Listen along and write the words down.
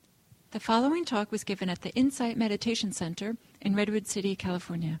The following talk was given at the Insight Meditation Center in Redwood City,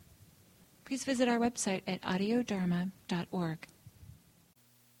 California. Please visit our website at audiodharma.org.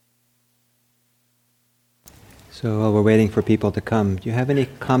 So while we're waiting for people to come, do you have any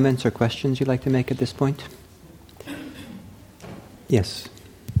comments or questions you'd like to make at this point? Yes.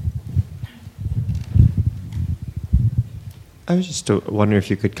 I was just wondering if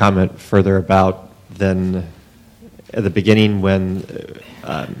you could comment further about then at the beginning when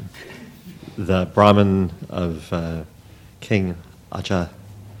the Brahmin of King Ajatasattu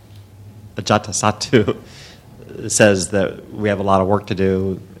says that we have a lot of work to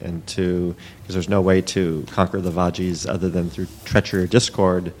do because there's no way to conquer the Vajis other than through treachery or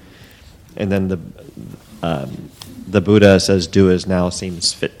discord. And then the Buddha says, do as now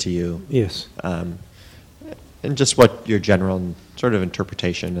seems fit to you. Yes. And just what your general sort of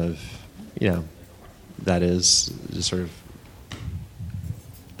interpretation of, that is, just sort of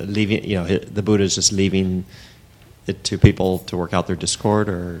leaving, the Buddha is just leaving it to people to work out their discord,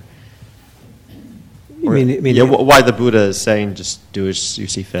 or why the Buddha is saying just do as you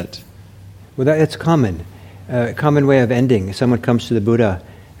see fit. Well, that's common. A common way of ending. Someone comes to the Buddha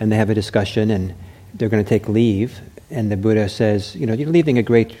and they have a discussion and they're going to take leave, and the Buddha says, you're leaving a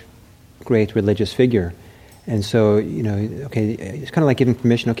great religious figure. And so, okay, it's kind of like giving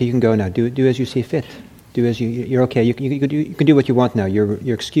permission. Okay, you can go now. Do as you see fit. Do as you're okay. You can do what you want now.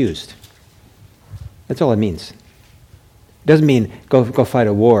 You're excused. That's all it means. It doesn't mean go fight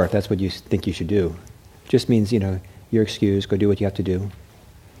a war if that's what you think you should do. It just means you're excused. Go do what you have to do.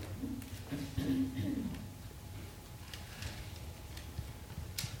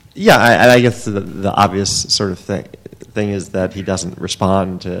 Yeah, I guess the obvious sort of thing is that he doesn't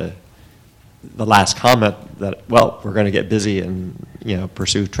respond to the last comment that, we're going to get busy and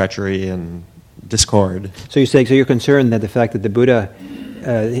pursue treachery and discord. So you're concerned that the fact that the Buddha,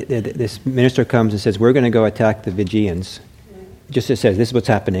 this minister comes and says, we're going to go attack the Vijayans, just says this is what's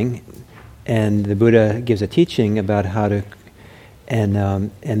happening, and the Buddha gives a teaching about how to, and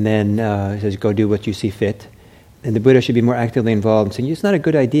then says go do what you see fit, and the Buddha should be more actively involved and saying it's not a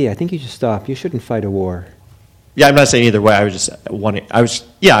good idea. I think you should stop. You shouldn't fight a war. Yeah, I'm not saying either way. I was just wanting. I was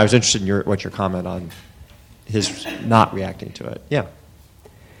interested in what your comment on his not reacting to it. Yeah.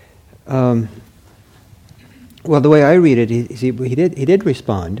 Well, the way I read it, he did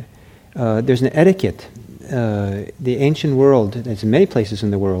respond. There's an etiquette. The ancient world, as in many places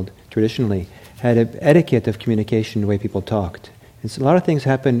in the world, traditionally, had an etiquette of communication, the way people talked. And so a lot of things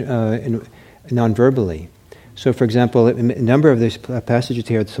happen non-verbally. So, for example, a number of these passages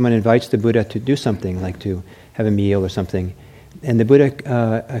here, someone invites the Buddha to do something, like to have a meal or something, and the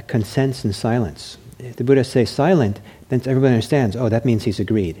Buddha consents in silence. If the Buddha says silent, then everybody understands, that means he's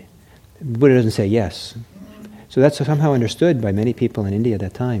agreed. The Buddha doesn't say yes. So that's somehow understood by many people in India at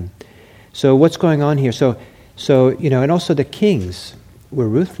that time. So what's going on here? So and also the kings were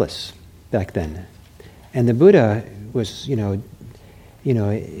ruthless back then, and the Buddha was,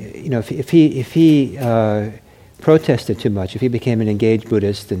 if he protested too much, if he became an engaged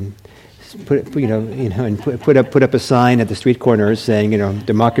Buddhist and put up a sign at the street corners saying,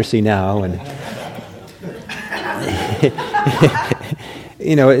 democracy now, and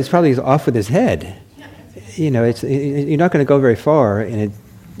it's probably off with his head. You're not going to go very far in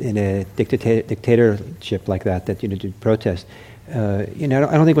a dictatorship like that to protest. I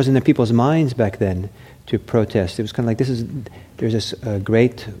don't think it was in the people's minds back then to protest. It was kind of like there's this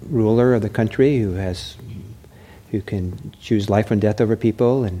great ruler of the country who can choose life and death over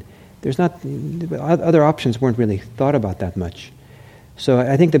people, and there's not other options weren't really thought about that much. So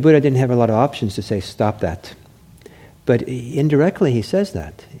I think the Buddha didn't have a lot of options to say stop that, but indirectly he says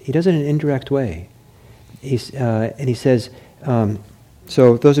that. He does it in an indirect way. And he says,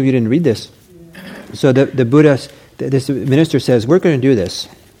 so those of you who didn't read this, so the Buddha, this minister says, we're going to do this.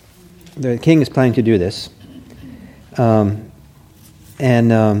 The king is planning to do this. And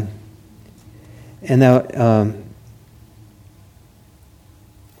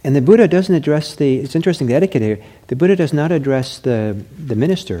the Buddha doesn't address it's interesting, the etiquette here, the Buddha does not address the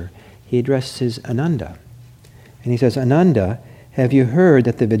minister, he addresses Ananda. And he says, Ananda, have you heard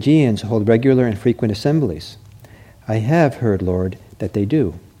that the Vijayans hold regular and frequent assemblies? I have heard, Lord, that they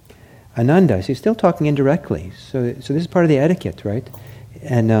do. Ananda, so he's still talking indirectly. So this is part of the etiquette, right?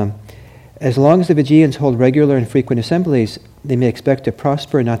 And as long as the Vijayans hold regular and frequent assemblies, they may expect to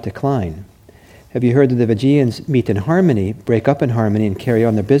prosper and not decline. Have you heard that the Vijayans meet in harmony, break up in harmony, and carry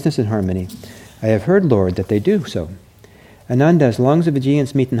on their business in harmony? I have heard, Lord, that they do so. Ananda, as long as the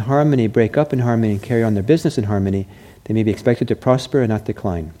Vijayans meet in harmony, break up in harmony, and carry on their business in harmony, they may be expected to prosper and not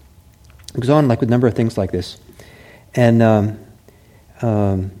decline. It goes on with a number of things like this. And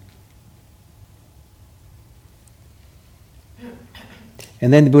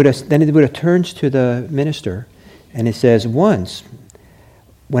And then the Buddha turns to the minister, and he says, once,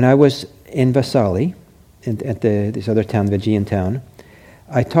 when I was in Vasali, at this other town, the Vijjayan town,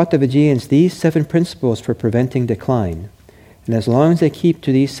 I taught the Vijjayans these 7 principles for preventing decline. And as long as they keep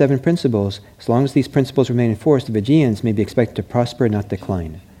to these 7 principles, as long as these principles remain in force, the Vijjayans may be expected to prosper and not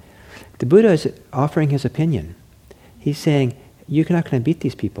decline. The Buddha is offering his opinion. He's saying, you're not going to beat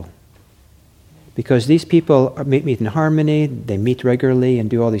these people. Because these people meet in harmony, they meet regularly and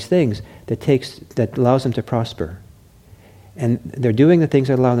do all these things that allows them to prosper. And they're doing the things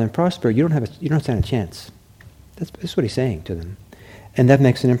that allow them to prosper. You don't stand a chance. That's what he's saying to them. And that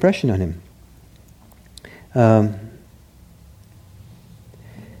makes an impression on him.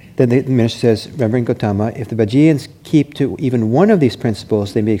 Then the minister says, Reverend Gautama, if the Vajjayans keep to even one of these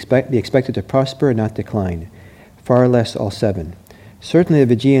principles, they may be expected to prosper and not decline, far less all 7. Certainly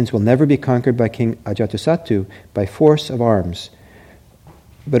the Vijjayans will never be conquered by King Ajatasattu by force of arms,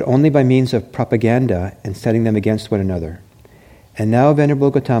 but only by means of propaganda and setting them against one another. And now,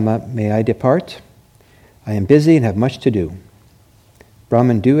 Venerable Gautama, may I depart? I am busy and have much to do.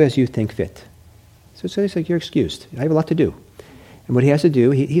 Brahman, do as you think fit. So it's like, you're excused. I have a lot to do. And what he has to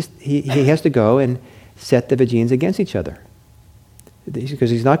do, he has to go and set the Vijjayans against each other,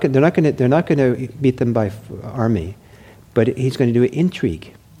 because they're not going to beat them by army, but he's going to do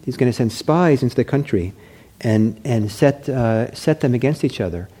intrigue. He's going to send spies into the country and set them against each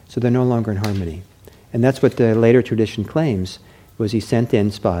other, so they're no longer in harmony. And that's what the later tradition claims, was he sent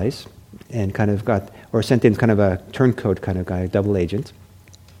in spies and sent in kind of a turncoat kind of guy, a double agent,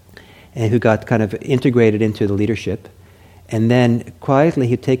 and who got kind of integrated into the leadership. And then quietly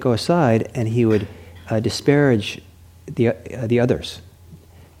he'd go aside and he would disparage the others.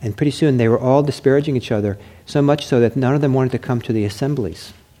 And pretty soon they were all disparaging each other, so much so that none of them wanted to come to the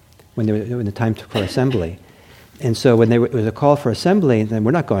assemblies when the time for assembly. And so when there was a call for assembly, then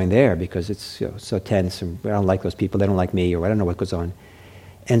we're not going there because it's so tense, and I don't like those people, they don't like me, or I don't know what goes on.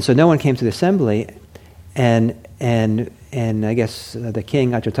 And so no one came to the assembly, and I guess the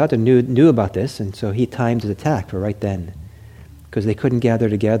king Ajatasattu knew about this, and so he timed his attack for right then, because they couldn't gather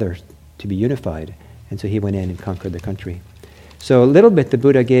together to be unified, and so he went in and conquered the country. So a little bit the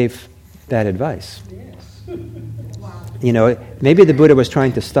Buddha gave bad advice. Wow. Maybe the Buddha was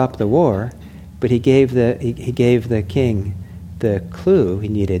trying to stop the war, but he gave the king the clue he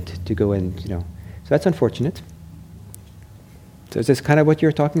needed to go in. So that's unfortunate. So is this kind of what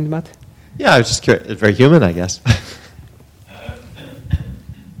you're talking about? Yeah, I was just curious. It's very human, I guess.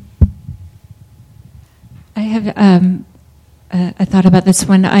 I have a thought about this.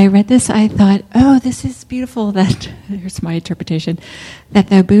 When I read this, I thought, oh, this is beautiful. Here's my interpretation, that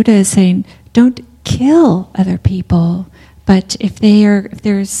the Buddha is saying, don't kill other people, but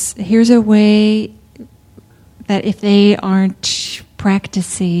here's a way that if they aren't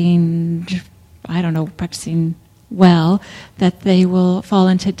practicing well, that they will fall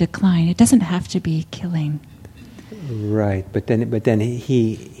into decline. It doesn't have to be killing. Right, but then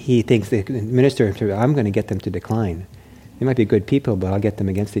he thinks the minister, I'm going to get them to decline. They might be good people, but I'll get them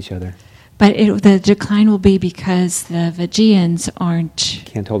against each other. But the decline will be because the Vijjayans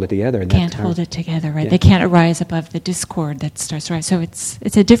can't hold it together. Hold it together, right? Yeah. They can't rise above the discord that starts to rise. So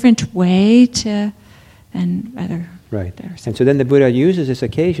it's a different way than other. Right. And so then the Buddha uses this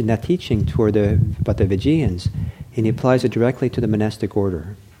occasion, that teaching about the Vijjayans, and he applies it directly to the monastic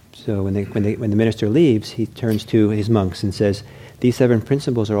order. So when the minister leaves, he turns to his monks and says, "These 7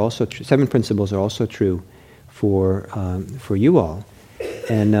 principles are also true for you all."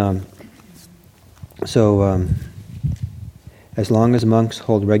 And as long as monks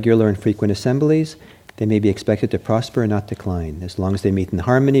hold regular and frequent assemblies, they may be expected to prosper and not decline. As long as they meet in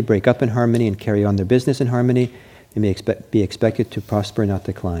harmony, break up in harmony, and carry on their business in harmony, they may be expected to prosper and not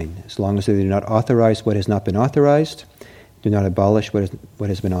decline. As long as they do not authorize what has not been authorized, do not abolish what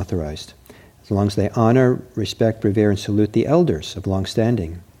has been authorized. As long as they honor, respect, revere, and salute the elders of long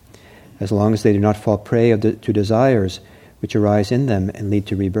standing. As long as they do not fall prey to desires which arise in them and lead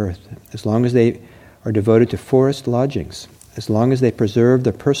to rebirth. As long as they are devoted to forest lodgings. As long as they preserve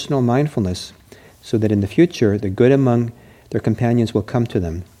their personal mindfulness, so that in the future the good among their companions will come to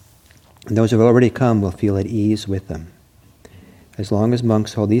them, and those who have already come will feel at ease with them. As long as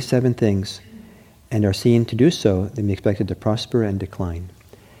monks hold these 7 things and are seen to do so, they may be expected to prosper and decline.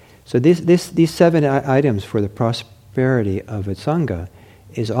 So these 7 items for the prosperity of a Sangha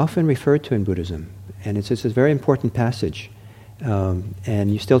is often referred to in Buddhism, and it's a very important passage.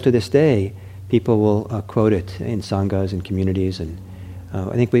 And still to this day, people will quote it in Sanghas and communities, and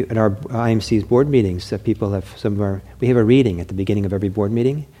I think at our IMC's board meetings, people have we have a reading at the beginning of every board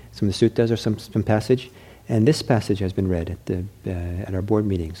meeting, some of the suttas or some passage, And this passage has been read at our board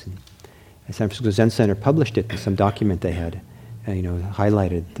meetings. And San Francisco Zen Center published it in some document they had,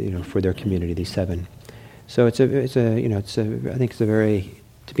 highlighted, for their community, these 7. So I think it's a very,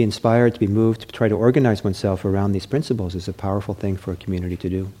 to be inspired, to be moved, to try to organize oneself around these principles is a powerful thing for a community to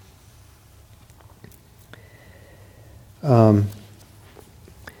do.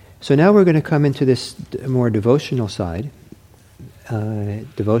 So now we're going to come into this more devotional side. The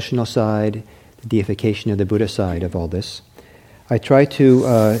deification of the Buddha side of all this. I tried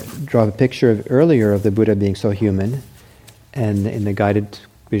to draw a picture earlier of the Buddha being so human, and in the guided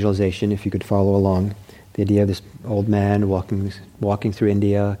visualization, if you could follow along, the idea of this old man walking through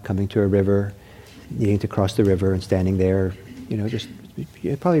India, coming to a river, needing to cross the river and standing there, in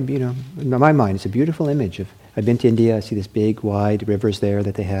my mind, it's a beautiful image of. I've been to India, I see these big, wide rivers there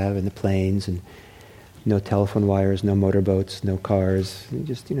that they have, and the plains, and no telephone wires, no motorboats, no cars.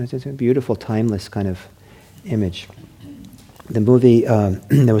 It's a beautiful, timeless kind of image. The movie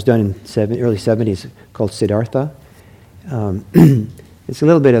that was done in early 70s called Siddhartha. It's a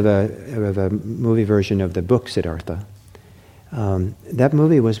little bit of a movie version of the book Siddhartha. That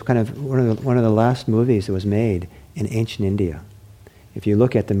movie was kind of one of the last movies that was made in ancient India. If you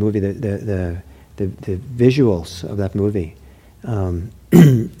look at the movie, the visuals of that movie,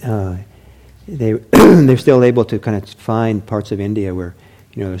 they're still able to kind of find parts of India where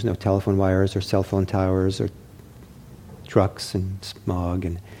there's no telephone wires or cell phone towers or trucks and smog,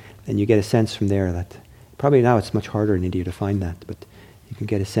 and you get a sense from there that probably now it's much harder in India to find that, but you can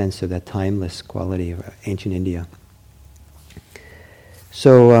get a sense of that timeless quality of ancient India.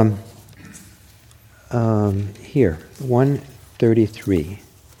 So here, 133.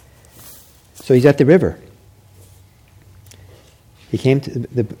 So he's at the river. He came to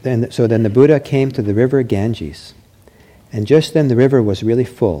then the Buddha came to the river Ganges, and just then the river was really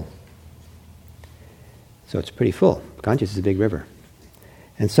full. So it's pretty full. Ganges is a big river.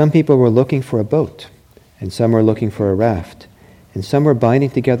 And some people were looking for a boat, and some were looking for a raft, and some were binding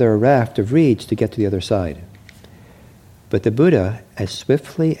together a raft of reeds to get to the other side. But the Buddha, as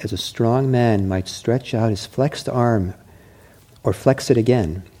swiftly as a strong man might stretch out his flexed arm or flex it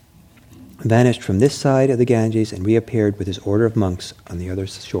again, vanished from this side of the Ganges and reappeared with his order of monks on the other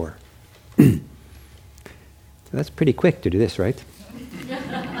shore. So that's pretty quick to do this, right?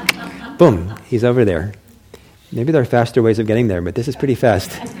 Boom, he's over there. Maybe there are faster ways of getting there, but this is pretty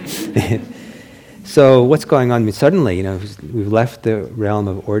fast. So what's going on? Suddenly, we've left the realm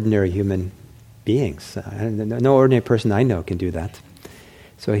of ordinary human beings. No ordinary person I know can do that.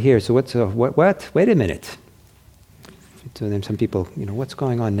 So what? Wait a minute. So then some people, what's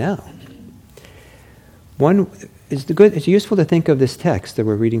going on now? It's useful to think of this text that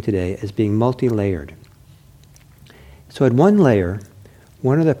we're reading today as being multi-layered. So at one layer,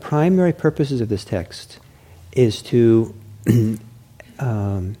 one of the primary purposes of this text is to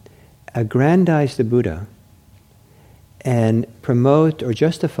aggrandize the Buddha and promote or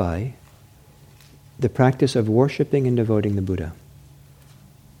justify the practice of worshipping and devoting the Buddha.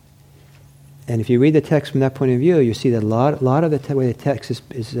 And if you read the text from that point of view, you see that a lot of the way the text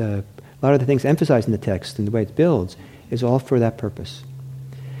is a lot of the things emphasized in the text and the way it builds is all for that purpose.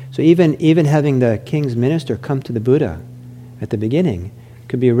 So even having the king's minister come to the Buddha at the beginning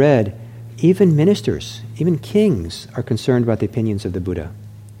could be read, even ministers, even kings are concerned about the opinions of the Buddha.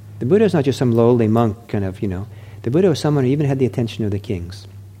 The Buddha is not just some lowly monk kind of, The Buddha was someone who even had the attention of the kings.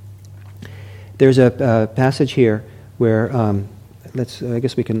 There's a passage here where, I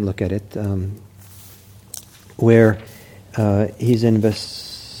guess we can look at it, where he's in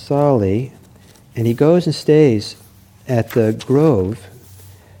Vassali, and he goes and stays at the grove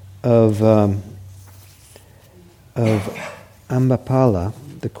of Ambapala,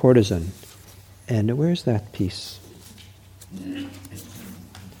 the courtesan. And where's that piece?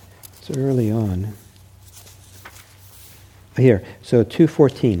 It's early on. Here, so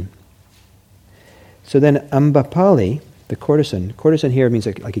 2:14. So then Ambapali, the courtesan here means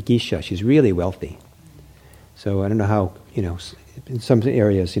like a geisha. She's really wealthy. So I don't know how, in some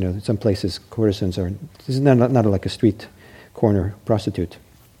areas, in some places, courtesans are, this is not like a street corner prostitute.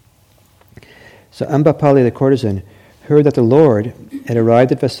 So Ambapali, the courtesan, heard that the Lord had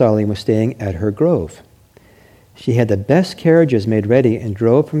arrived at Vassali and was staying at her grove. She had the best carriages made ready and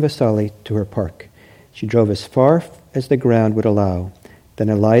drove from Vassali to her park. She drove as far as the ground would allow, then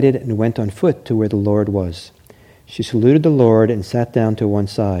alighted and went on foot to where the Lord was. She saluted the Lord and sat down to one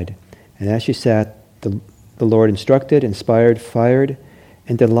side. And as she sat, the Lord instructed, inspired, fired,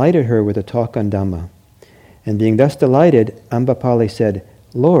 and delighted her with a talk on Dhamma. And being thus delighted, Ambapali said,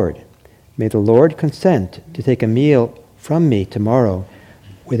 "Lord, may the Lord consent to take a meal from me tomorrow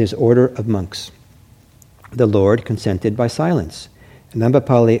with his order of monks." The Lord consented by silence. And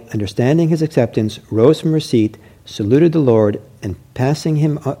Ambapali, understanding his acceptance, rose from her seat, saluted the Lord, and passing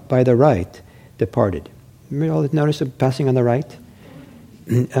him by the right, departed. Remember all the notice of passing on the right?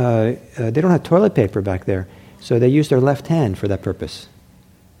 They don't have toilet paper back there, so they use their left hand for that purpose.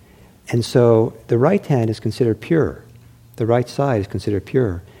 And so the right hand is considered pure. The right side is considered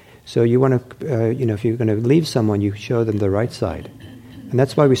pure. So you want to, if you're going to leave someone, you show them the right side. And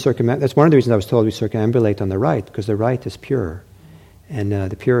that's why that's one of the reasons I was told we circumambulate on the right, because the right is pure. And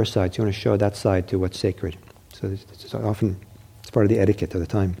the purer side, so you want to show that side to what's sacred. So it's part of the etiquette of the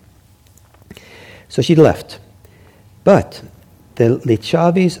time. So she left. But the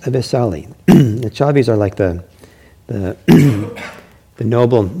Lichavis of Vesali, the Chavis are like the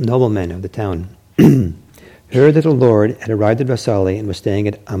noblemen of the town, heard that the Lord had arrived at Vesali and was staying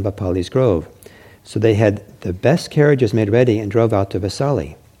at Ambapali's grove. So they had the best carriages made ready and drove out to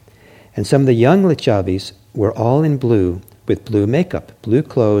Vesali. And some of the young Lichavis were all in blue, with blue makeup, blue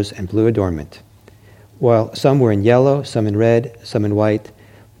clothes, and blue adornment, while some were in yellow, some in red, some in white,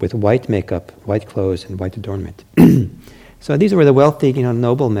 with white makeup, white clothes, and white adornment. So these were the wealthy,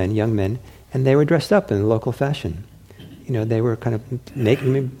 noblemen, young men, and they were dressed up in local fashion. They were kind of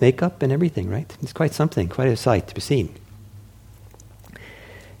makeup and everything, right? It's quite something, quite a sight to be seen.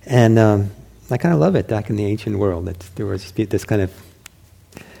 And I kind of love it back in the ancient world that there was this kind of,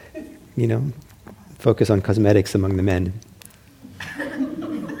 focus on cosmetics among the men.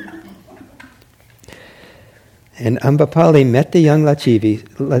 And Ambapali met the young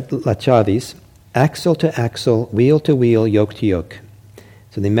Lachavis, axle to axle, wheel to wheel, yoke to yoke.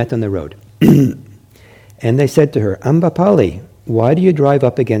 So they met on the road. And they said to her, Ambapali, why do you drive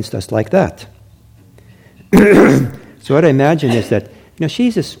up against us like that? So what I imagine is that,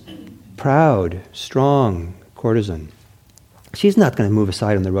 she's this proud, strong courtesan. She's not going to move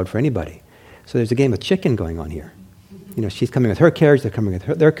aside on the road for anybody. So there's a game of chicken going on here. She's coming with her carriage, they're coming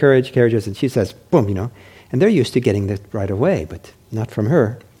with their carriages, and she says, boom, and they're used to getting that right away, but not from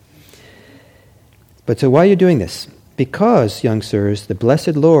her. But so why are you doing this? Because, young sirs, the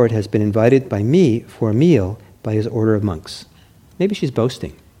blessed Lord has been invited by me for a meal by his order of monks. Maybe she's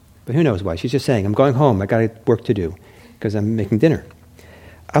boasting, but who knows why. She's just saying, I'm going home, I got work to do, because I'm making dinner.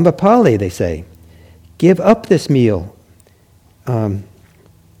 Ambapali, they say, give up this meal.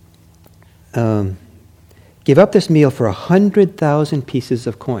 Give up this meal for 100,000 pieces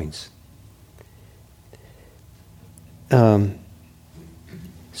of coins.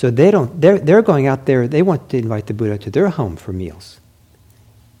 So they're going out there, they want to invite the Buddha to their home for meals.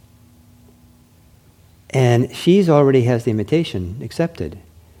 And she's already has the invitation accepted.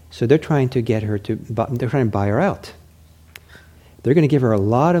 So they're trying to get her they're trying to buy her out. They're going to give her a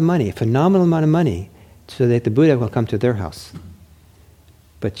lot of money, a phenomenal amount of money, so that the Buddha will come to their house.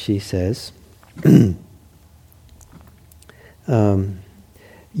 But she says,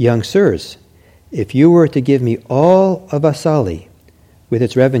 young sirs, if you were to give me all of Asali with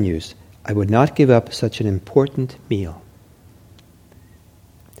its revenues, I would not give up such an important meal.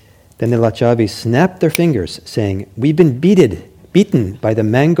 Then the Lachavis snapped their fingers, saying, we've been beaten by the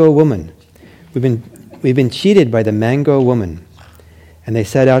mango woman. We've been cheated by the mango woman. And they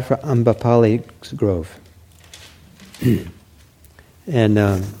set out for Ambapali's grove.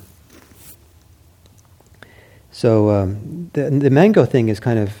 And so the mango thing is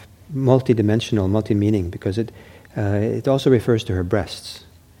kind of multi-dimensional, multi-meaning, because it also refers to her breasts,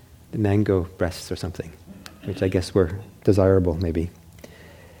 the mango breasts or something, which I guess were desirable, maybe.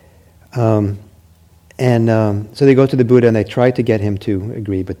 So they go to the Buddha and they try to get him to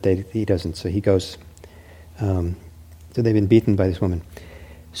agree, but he doesn't. So he goes. So they've been beaten by this woman.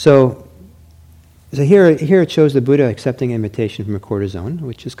 So here it shows the Buddha accepting an invitation from a courtesan,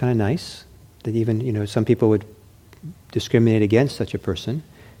 which is kind of nice. That even some people would discriminate against such a person.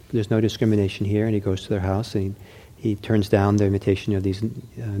 But there's no discrimination here, and he goes to their house and he turns down the invitation of these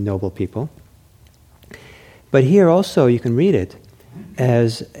noble people. But here also you can read it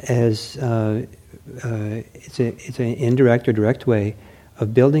as it's an indirect or direct way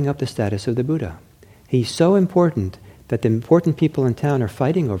of building up the status of the Buddha. He's so important that the important people in town are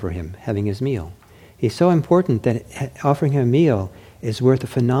fighting over him having his meal. He's so important that offering him a meal is worth a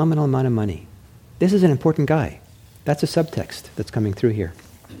phenomenal amount of money. This is an important guy. That's a subtext that's coming through here.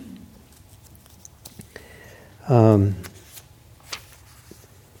 And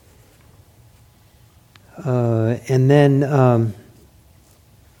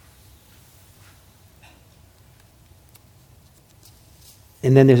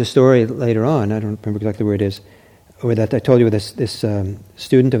then there's a story later on, I don't remember exactly where it is, where that I told you this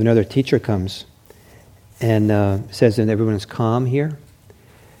student of another teacher comes and says that everyone is calm here.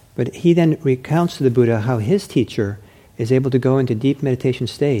 But he then recounts to the Buddha how his teacher is able to go into deep meditation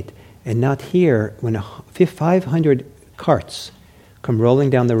state and not hear when 500 carts come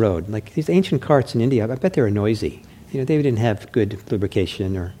rolling down the road. Like these ancient carts in India, I bet they were noisy. They didn't have good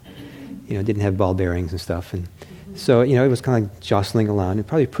lubrication or, didn't have ball bearings and stuff. And so, it was kind of like jostling around and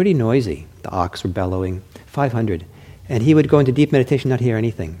probably pretty noisy. The ox were bellowing, 500. And he would go into deep meditation, not hear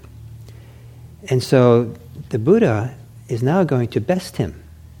anything. And so the Buddha is now going to best him.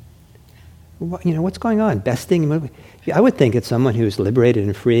 What's going on? Besting? I would think it's someone who's liberated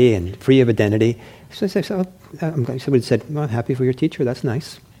and free of identity. So somebody would said, well, I'm happy for your teacher, that's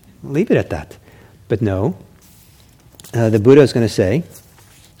nice. Leave it at that. But no, the Buddha is going to say,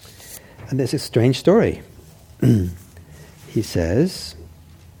 and this is a strange story. He says,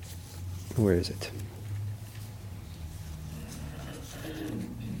 where is it?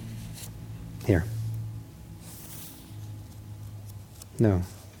 Here. No.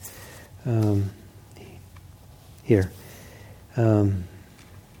 Here.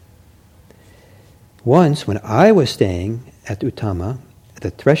 Once, when I was staying at Uttama, at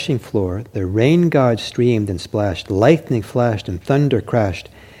the threshing floor, the rain god streamed and splashed, lightning flashed and thunder crashed,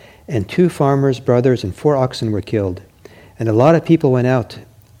 and 2 farmers' brothers and 4 oxen were killed. And a lot of people went out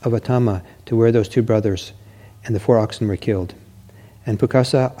of Uttama to where those 2 brothers and the 4 oxen were killed. And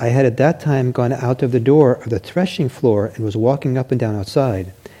Pukasa, I had at that time gone out of the door of the threshing floor and was walking up and down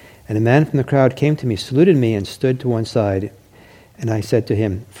outside. And a man from the crowd came to me, saluted me, and stood to one side. And I said to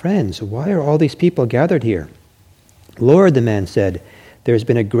him, "Friends, why are all these people gathered here?" "Lord," the man said, "there has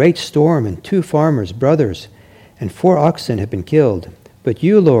been a great storm, and 2 farmers, brothers, and 4 oxen have been killed. But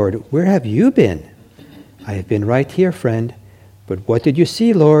you, Lord, where have you been?" "I have been right here, friend." "But what did you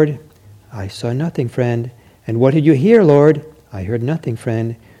see, Lord?" "I saw nothing, friend." "And what did you hear, Lord?" "I heard nothing,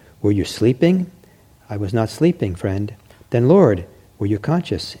 friend." "Were you sleeping?" "I was not sleeping, friend." "Then, Lord, were you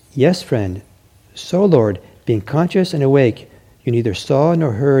conscious?" "Yes, friend." "So, Lord, being conscious and awake, you neither saw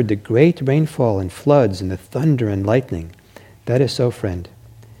nor heard the great rainfall and floods and the thunder and lightning." "That is so, friend."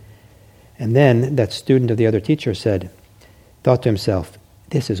 And then that student of the other teacher thought to himself,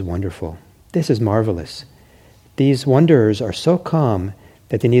 "This is wonderful. This is marvelous. These wanderers are so calm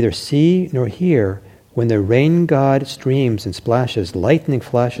that they neither see nor hear when the rain god streams and splashes, lightning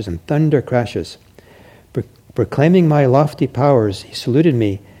flashes, and thunder crashes. Proclaiming my lofty powers, he saluted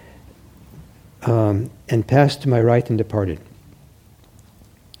me and passed to my right and departed.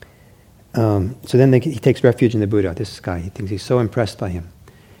 So then he takes refuge in the Buddha, this guy. He thinks he's so impressed by him.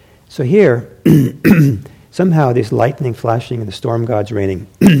 So here, somehow this lightning flashing and the storm gods raining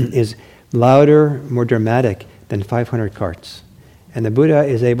is louder, more dramatic than 500 carts. And the Buddha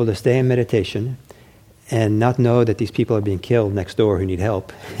is able to stay in meditation and not know that these people are being killed next door who need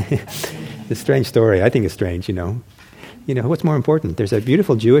help. It's a strange story. I think it's strange, what's more important? There's a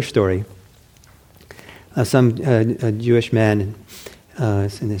beautiful Jewish story. Some Jewish man in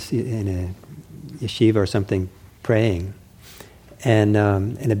a yeshiva or something praying, and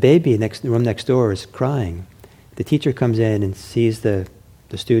a baby in the room next door is crying. The teacher comes in and sees the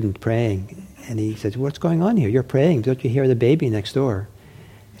student praying, and he says, "What's going on here? You're praying. Don't you hear the baby next door?"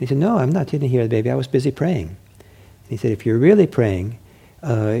 And he said, "No, I didn't hear the baby. I was busy praying." And he said, "If you're really praying,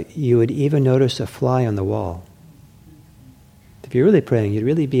 you would even notice a fly on the wall. If you're really praying, you'd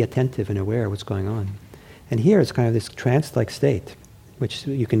really be attentive and aware of what's going on." And here it's kind of this trance-like state, which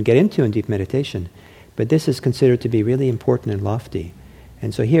you can get into in deep meditation, but this is considered to be really important and lofty.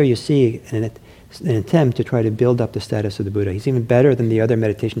 And so here you see an attempt to try to build up the status of the Buddha. He's even better than the other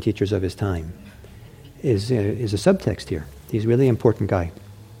meditation teachers of his time, is a subtext here. He's a really important guy.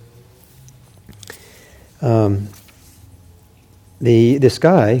 This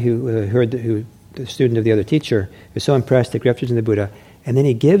guy who heard the student of the other teacher is so impressed, takes refuge in the Buddha, and then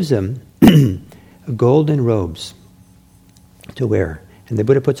he gives him golden robes to wear. And the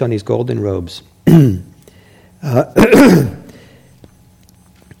Buddha puts on these golden robes.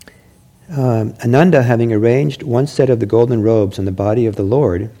 Ananda, having arranged one set of the golden robes on the body of the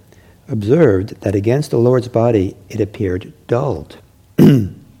Lord, observed that against the Lord's body it appeared dulled.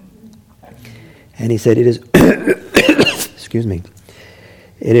 And he said, "It is excuse me.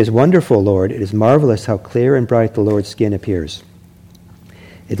 It is wonderful, Lord. It is marvelous how clear and bright the Lord's skin appears.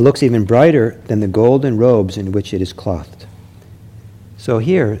 It looks even brighter than the golden robes in which it is clothed." So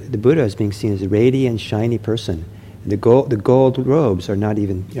here, the Buddha is being seen as a radiant, shiny person. The gold robes are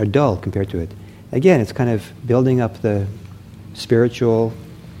dull compared to it. Again, it's kind of building up the spiritual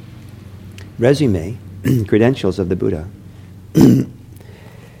resume, credentials of the Buddha.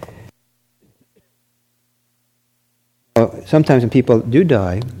 Sometimes when people do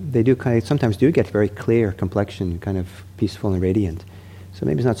die, they sometimes do get very clear complexion, kind of peaceful and radiant. So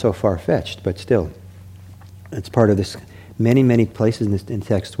maybe it's not so far-fetched, but still, it's part of this many, many places in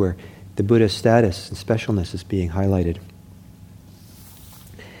text where the Buddha's status and specialness is being highlighted.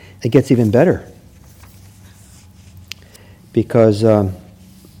 It gets even better, because the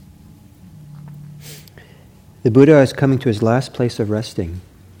Buddha is coming to his last place of resting,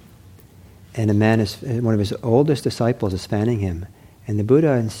 and a man one of his oldest disciples is fanning him, and the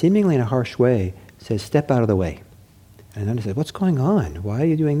Buddha, in seemingly in a harsh way, says, "Step out of the way." And Ananda says, "What's going on? Why are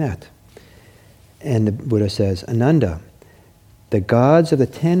you doing that?" And the Buddha says, "Ananda, the gods of the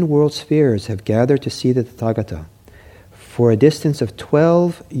 10 world spheres have gathered to see the Tathagata for a distance of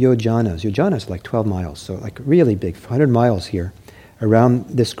 12 yojanas." Yojana is like 12 miles, so like really big, 100 miles here, around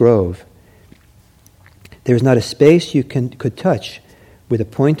this grove. There is not a space you could touch with a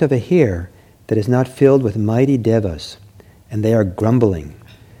point of a hair that is not filled with mighty devas, and they are grumbling.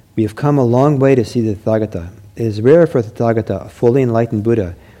 We have come a long way to see the Tathagata. It is rare for the Tathagata, a fully enlightened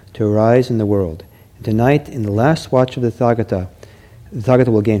Buddha, to arise in the world. And tonight, in the last watch of the Tathagata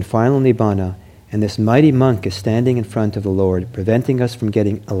will gain final Nibbana, and this mighty monk is standing in front of the Lord, preventing us from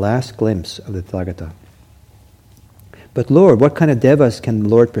getting a last glimpse of the Tathagata. But Lord, what kind of devas can the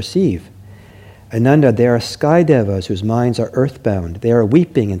Lord perceive? Ananda, there are sky devas whose minds are earthbound. They are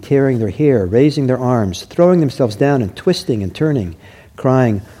weeping and tearing their hair, raising their arms, throwing themselves down and twisting and turning,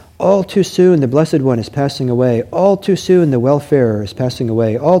 crying, "All too soon the Blessed One is passing away. All too soon the welfarer is passing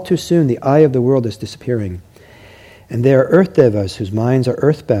away. All too soon the eye of the world is disappearing." And there are earth devas whose minds are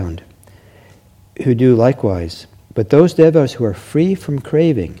earthbound, who do likewise. But those devas who are free from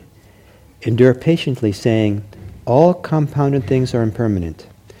craving endure patiently, saying, "All compounded things are impermanent.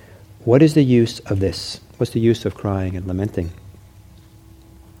 What is the use of this?" What's the use of crying and lamenting?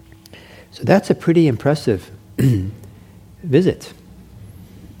 So that's a pretty impressive visit,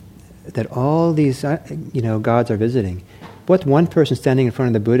 that all these gods are visiting. What one person standing in front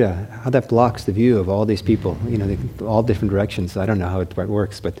of the Buddha, how that blocks the view of all these people, all different directions. I don't know how it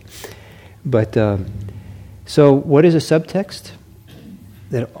works, but so what is a subtext?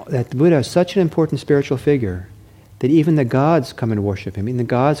 That the Buddha is such an important spiritual figure that even the gods come and worship him. The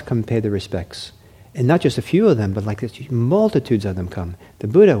gods come and pay their respects. And not just a few of them, but like multitudes of them come. The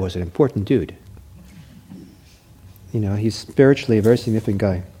Buddha was an important dude. He's spiritually a very significant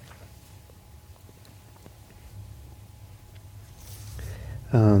guy.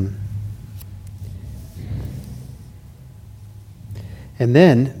 And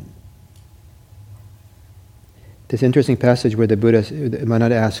then, this interesting passage where the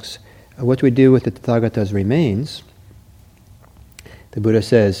Manada asks, what do we do with the Tathagata's remains? The Buddha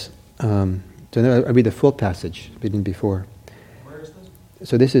says, so I'll read the full passage we did before. Where is this?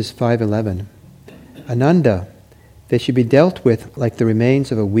 So this is 5:11. Ananda, they should be dealt with like the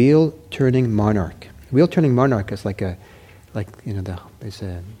remains of a wheel-turning monarch. Wheel-turning monarch is that's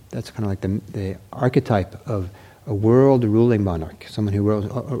kind of like the archetype of a world-ruling monarch, someone who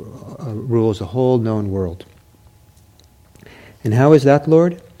rules a whole known world. And how is that,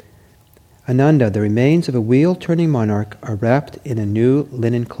 Lord? Ananda, the remains of a wheel-turning monarch are wrapped in a new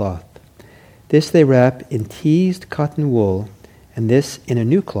linen cloth. This they wrap in teased cotton wool, and this in a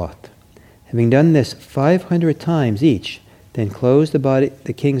new cloth. Having done this 500 times each, they enclose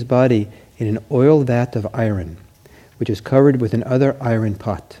the king's body in an oil vat of iron, which is covered with another iron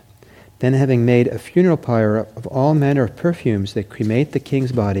pot. Then, having made a funeral pyre of all manner of perfumes, they cremate the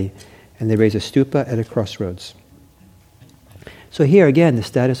king's body, and they raise a stupa at a crossroads. So here again, the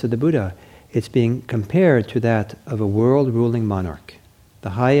status of the Buddha, it's being compared to that of a world-ruling monarch,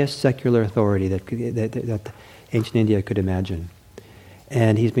 the highest secular authority that ancient India could imagine.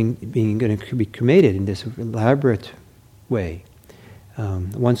 And he's going to be cremated in this elaborate way.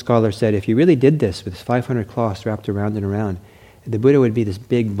 One scholar said, if you really did this with 500 cloths wrapped around and around, the Buddha would be this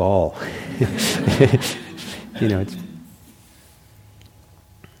big ball.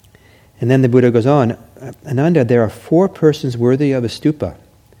 And then the Buddha goes on, Ananda, there are 4 persons worthy of a stupa.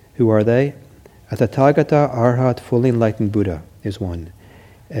 Who are they? A Tathagata Arhat, fully enlightened Buddha is one.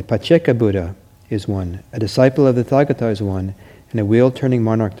 A Pacceka Buddha is one. A disciple of the Tathagata is one. And a wheel-turning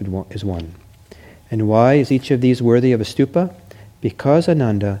monarch is one. And why is each of these worthy of a stupa? Because,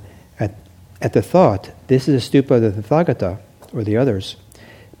 Ananda, at the thought, this is a stupa of the Tathagata, or the others,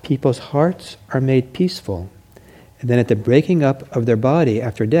 people's hearts are made peaceful. And then at the breaking up of their body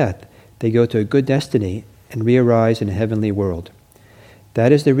after death, they go to a good destiny and re-arise in a heavenly world.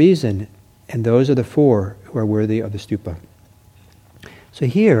 That is the reason, and those are the 4 who are worthy of the stupa. So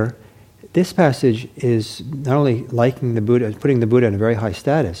here, this passage is not only liking the Buddha, putting the Buddha in a very high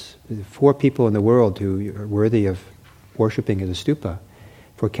status. 4 people in the world who are worthy of worshipping as a stupa,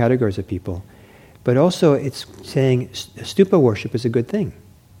 4 categories of people. but also it's saying stupa worship is a good thing.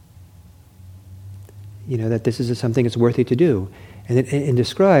 That this is something that's worthy to do. And it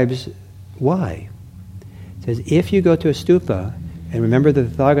describes why. It says, if you go to a stupa and remember the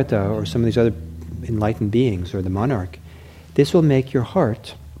Tathagata or some of these other enlightened beings or the monarch, this will make your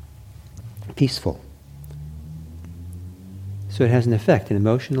heart peaceful. So it has an effect, an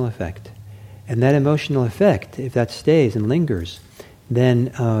emotional effect. And that emotional effect, if that stays and lingers,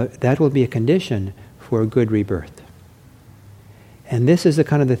 then that will be a condition for a good rebirth. And this is the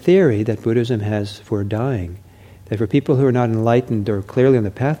kind of the theory that Buddhism has for dying, that for people who are not enlightened or clearly on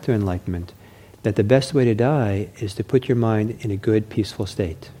the path to enlightenment, that the best way to die is to put your mind in a good, peaceful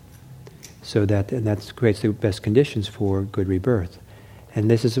state. And that creates the best conditions for good rebirth.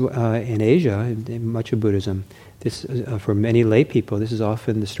 And this is in Asia, in much of Buddhism, this for many lay people, this is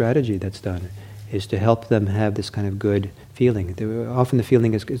often the strategy that's done, is to help them have this kind of good feeling. Often the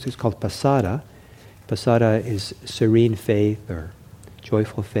feeling is called pasada. Pasada is serene faith or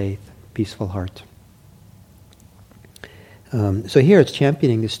joyful faith, peaceful heart. So here it's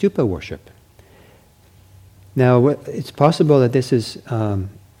championing the stupa worship. Now it's possible that this is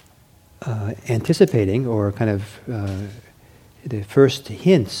anticipating or kind of the first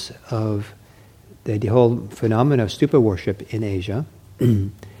hints of the whole phenomena of stupa worship in Asia.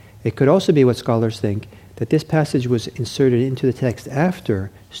 It could also be what scholars think, that this passage was inserted into the text after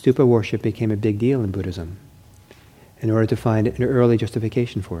stupa worship became a big deal in Buddhism, in order to find an early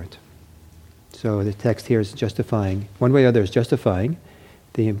justification for it. So the text here is justifying, one way or other is justifying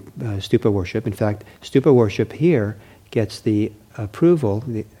the stupa worship. In fact, stupa worship here gets the approval,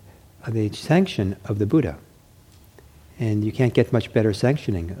 the sanction of the Buddha. And you can't get much better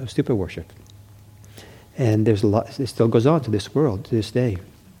sanctioning of stupa worship. And there's a lot, it still goes on to this world, to this day.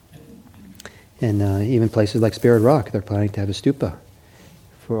 And even places like Spirit Rock, they're planning to have a stupa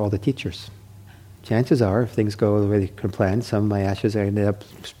for all the teachers. Chances are, if things go the way they can plan, some of my ashes are ended up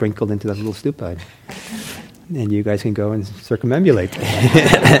sprinkled into that little stupa. And you guys can go and circumambulate.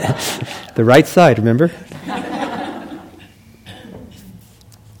 The right side, remember?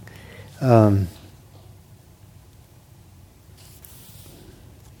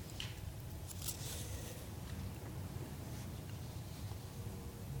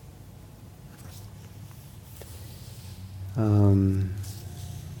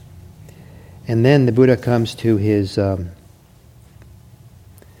 And then the Buddha comes to his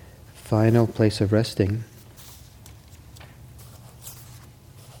final place of resting.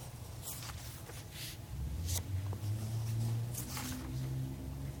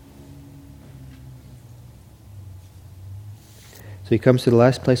 So he comes to the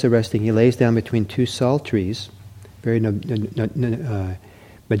last place of resting. He lays down between two sal trees, very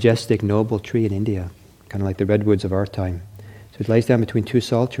majestic, noble tree in India, kind of like the redwoods of our time. So he lays down between two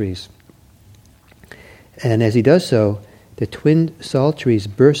sal trees. And as he does so, the twin sal trees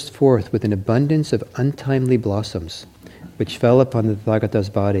burst forth with an abundance of untimely blossoms, which fell upon the Tathagata's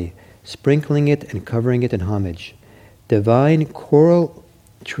body, sprinkling it and covering it in homage. Divine coral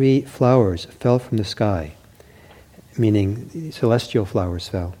tree flowers fell from the sky, meaning celestial flowers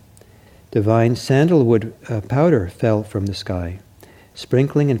fell. Divine sandalwood powder fell from the sky,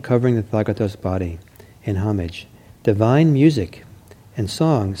 sprinkling and covering the Tathagata's body in homage. Divine music and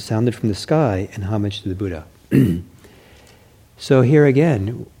song sounded from the sky in homage to the Buddha. So here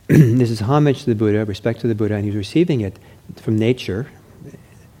again, this is homage to the Buddha, respect to the Buddha, and he's receiving it from nature,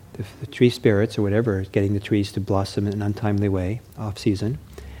 the tree spirits or whatever, getting the trees to blossom in an untimely way, off-season.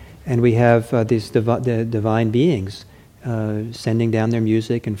 And we have these the divine beings sending down their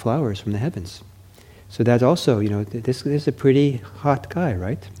music and flowers from the heavens. So that's also, this is a pretty hot guy,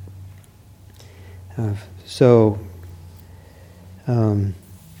 right?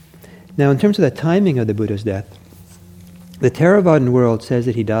 Now, in terms of the timing of the Buddha's death, the Theravadan world says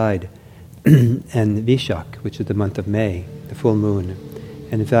that he died in Vishak, which is the month of May, the full moon.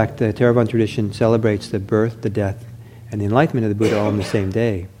 And in fact, the Theravadan tradition celebrates the birth, the death, and the enlightenment of the Buddha all on the same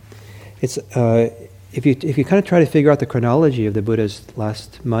day. It's if you kind of try to figure out the chronology of the Buddha's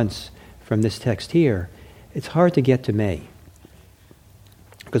last months from this text here, it's hard to get to May.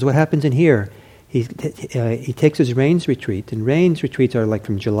 Because what happens in here, he takes his rains retreat, and rains retreats are like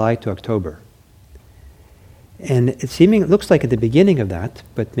from July to October. And it looks like at the beginning of that,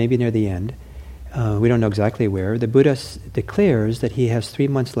 but maybe near the end, we don't know exactly where, the Buddha declares that he has 3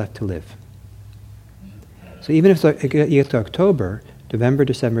 months left to live. So even if you get to October, November,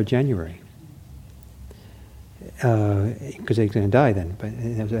 December, January, because he's going to die then, but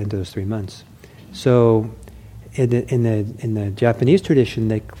at the end of those 3 months. So in the Japanese tradition,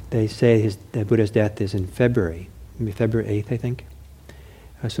 they say the Buddha's death is in February, maybe February 8th, I think.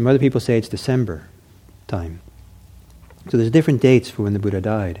 Some other people say it's December. time. So there's different dates for when the Buddha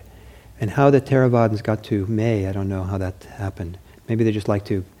died. And how the Theravadins got to May, I don't know how that happened. Maybe they just like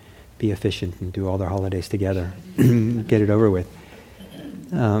to be efficient and do all their holidays together, get it over with.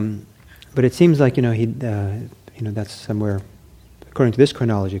 But it seems like that's somewhere, according to this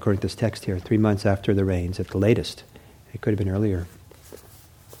chronology, according to this text here, 3 months after the rains at the latest. It could have been earlier.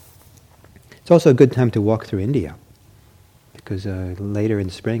 It's also a good time to walk through India, because later in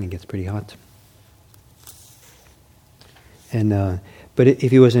spring it gets pretty hot. And but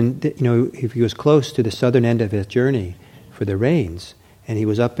if he was if he was close to the southern end of his journey for the rains, and he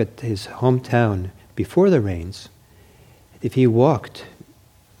was up at his hometown before the rains, if he walked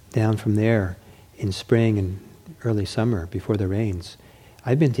down from there in spring and early summer before the rains,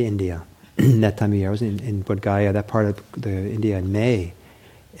 I've been to India that time of year. I was in Bodh Gaya, that part of India in May,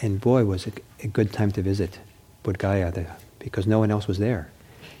 and boy, was it a good time to visit Bodh Gaya because no one else was there.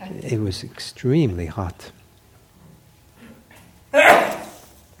 It was extremely hot.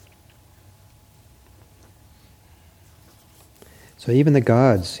 So even the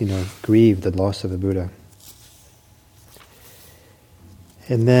gods, grieved the loss of the Buddha.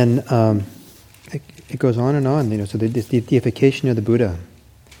 And then it goes on and on, so the deification of the Buddha.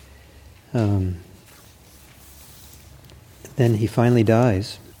 Then he finally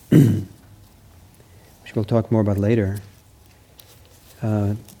dies, which we'll talk more about later.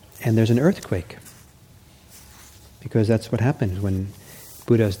 And there's an earthquake, because that's what happens when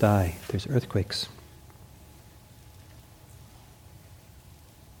Buddhas die. There's earthquakes.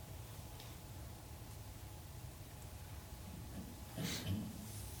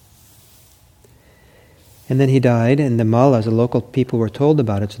 And then he died, and the Mallas, the local people, were told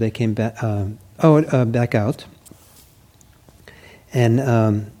about it, so they came back out.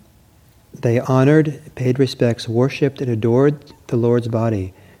 And they honored, paid respects, worshipped, and adored the Lord's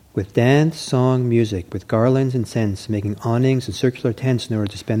body with dance, song, music, with garlands and scents, making awnings and circular tents in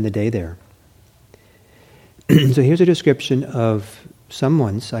order to spend the day there. So here's a description of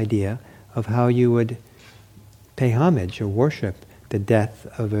someone's idea of how you would pay homage or worship the death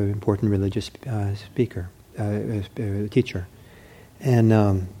of an important religious teacher. And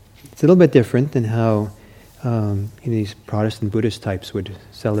it's a little bit different than how these Protestant Buddhist types would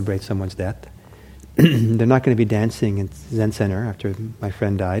celebrate someone's death. They're not going to be dancing in Zen Center after my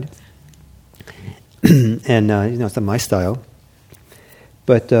friend died. And it's not my style.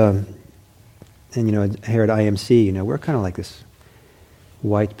 But here at IMC, we're kind of like this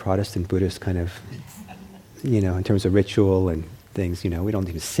white Protestant Buddhist kind of, in terms of ritual and things. We don't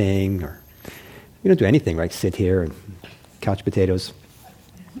even sing, or we don't do anything, right? Sit here and couch potatoes.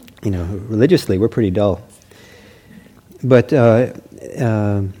 Religiously, we're pretty dull. But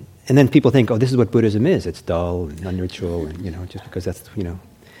and then people think, oh, this is what Buddhism is. It's dull and unritual, and just because that's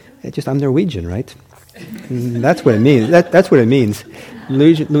it's just I'm Norwegian, right? And that's what it means. That's what it means.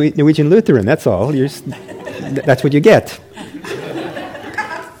 Norwegian Lutheran. That's all. That's what you get.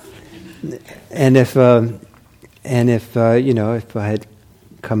 And if if I had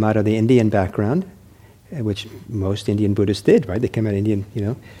come out of the Indian background, which most Indian Buddhists did, right? They came out Indian,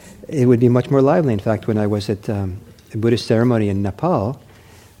 it would be much more lively. In fact, when I was at a Buddhist ceremony in Nepal,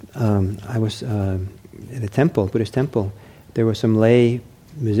 I was at a temple, Buddhist temple. There were some lay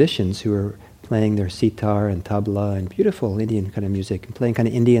musicians who were playing their sitar and tabla and beautiful Indian kind of music, and playing kind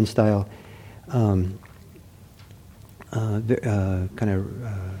of Indian style,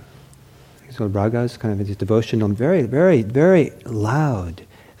 ragas, kind of these devotional, very, very, very loud,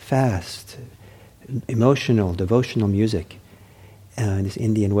 fast, emotional, devotional music in this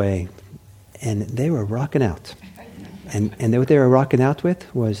Indian way. And they were rocking out. And what they were rocking out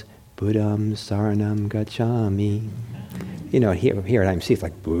with was Buddham Saranam Gacchami. Here at IMC, it's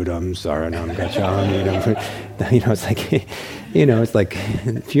like Buddham Saranam Gacchami. It's like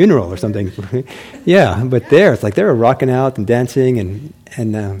funeral or something. Yeah, but there, it's like they were rocking out and dancing,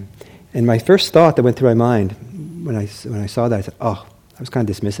 and my first thought that went through my mind when I saw that, I said, I was kind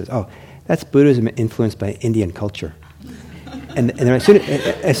of dismissive. Oh, that's Buddhism influenced by Indian culture. And then as soon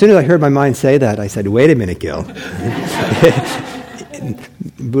as I heard my mind say that, I said, wait a minute, Gil.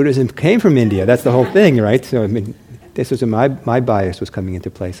 Buddhism came from India. That's the whole thing, right? So, this was my bias was coming into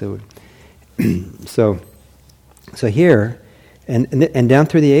play. So here, and down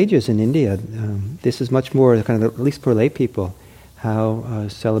through the ages in India, this is much more kind of, at least for lay people, how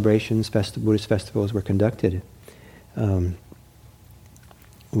celebrations, Buddhist festivals were conducted,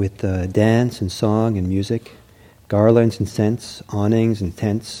 with dance and song and music, garlands and scents, awnings and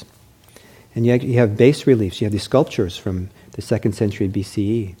tents. And you have bas reliefs, you have these sculptures from the 2nd century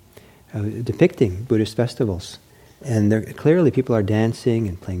BCE depicting Buddhist festivals. And clearly people are dancing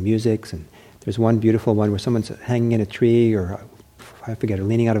and playing music and There's one beautiful one where someone's hanging in a tree, or I forget, or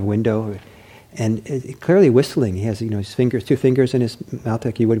leaning out of a window, and clearly whistling. He has, his fingers, 2 fingers in his mouth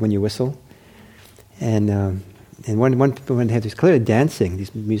like you would when you whistle. And one they have, he's clearly dancing.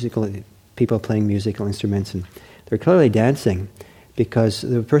 These musical people playing musical instruments, and they're clearly dancing because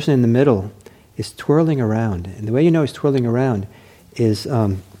the person in the middle is twirling around. And the way you know he's twirling around is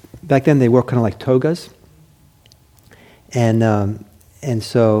back then they wore kind of like togas, and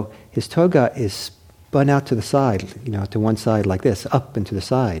so his toga is spun out to the side, to one side like this, up and to the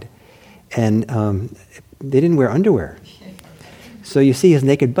side. And they didn't wear underwear. So you see his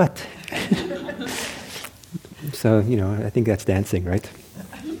naked butt. So, I think that's dancing, right?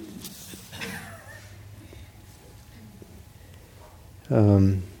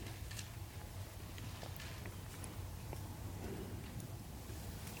 And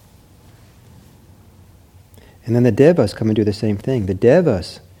then the devas come and do the same thing. The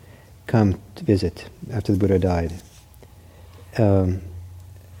devas come to visit after the Buddha died. And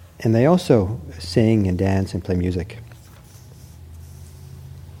they also sing and dance and play music.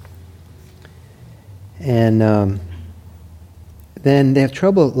 And then they have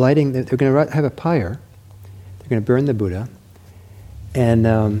trouble lighting. They're going to have a pyre. They're going to burn the Buddha. And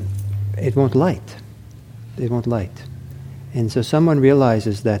it won't light. It won't light. And so someone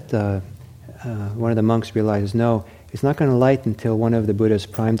realizes that, one of the monks realizes, no, it's not going to light until one of the Buddha's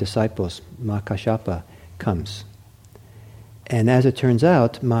prime disciples, Mahakāssyapa, comes. And as it turns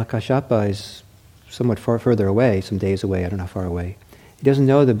out, Mahakāssyapa is somewhat further away, some days away, I don't know how far away. He doesn't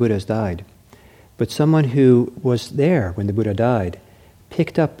know the Buddha has died. But someone who was there when the Buddha died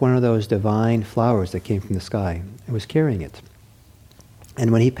picked up one of those divine flowers that came from the sky and was carrying it.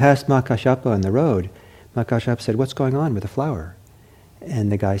 And when he passed Mahakāssyapa on the road, Mahakāssyapa said, "What's going on with the flower?"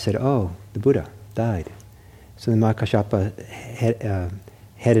 And the guy said, "Oh, the Buddha died." So then Mahakāssyapa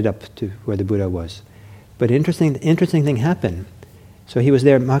headed up to where the Buddha was. But an interesting thing happened. So he was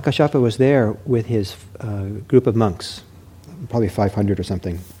there, Mahakāssyapa was there with his group of monks, probably 500 or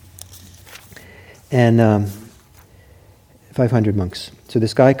something. And 500 monks. So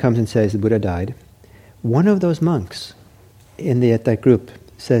this guy comes and says, the Buddha died. One of those monks at that group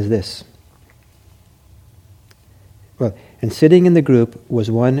says this. Well, and sitting in the group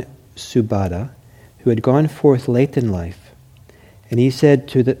was one Subhada who had gone forth late in life. And he said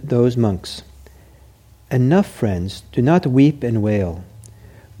to those monks, "Enough, friends, do not weep and wail.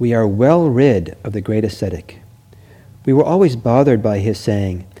 We are well rid of the great ascetic. We were always bothered by his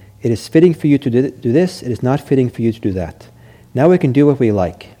saying, 'It is fitting for you to do this, it is not fitting for you to do that.' Now we can do what we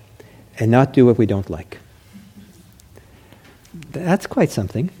like, and not do what we don't like." That's quite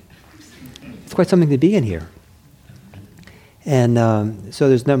something. It's quite something to be in here. And so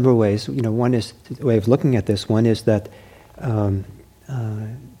there's a number of ways. One is the way of looking at this. One is that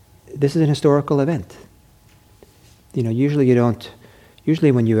this is an historical event.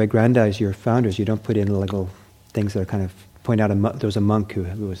 Usually when you aggrandize your founders, you don't put in little things that are kind of point out there was a monk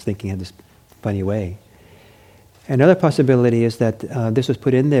who was thinking in this funny way. Another possibility is that this was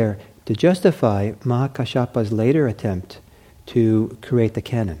put in there to justify Mahakāssyapa's later attempt to create the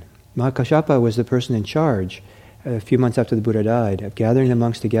canon. Mahakāssyapa was the person in charge a few months after the Buddha died of gathering the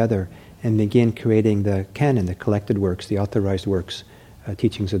monks together and begin creating the canon, the collected works, the authorized works,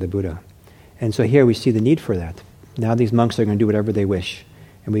 teachings of the Buddha. And so here we see the need for that. Now these monks are going to do whatever they wish.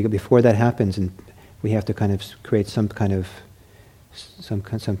 And before that happens, and we have to kind of create some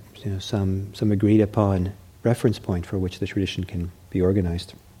agreed upon reference point for which the tradition can be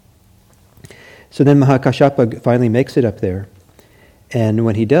organized. So then Mahakāssyapa finally makes it up there, and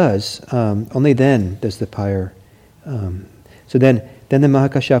when he does, only then does the pyre. So then the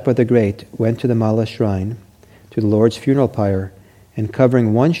Mahakāssyapa the Great went to the Mala shrine, to the Lord's funeral pyre, and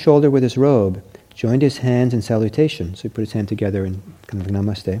covering one shoulder with his robe, joined his hands in salutation. So he put his hand together in kind of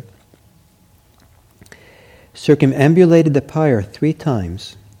namaste. Circumambulated the pyre 3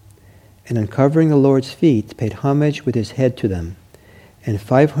 times, and uncovering the Lord's feet, paid homage with his head to them, and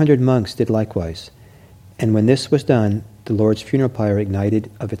 500 monks did likewise. And when this was done, the Lord's funeral pyre ignited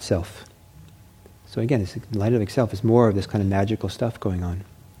of itself. So again, it's ignited of itself. It's more of this kind of magical stuff going on.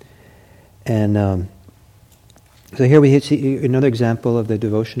 And so here we see another example of the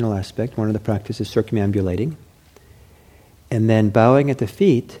devotional aspect. One of the practices is circumambulating. And then bowing at the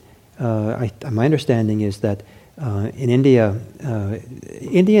feet. My understanding is that in India,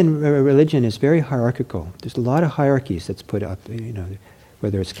 Indian religion is very hierarchical. There's a lot of hierarchies that's put up,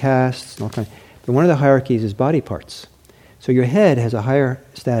 whether it's castes and all kinds. But one of the hierarchies is body parts. So your head has a higher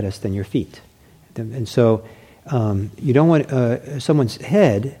status than your feet. And so you don't want someone's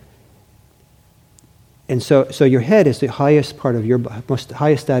head And so your head is the highest part of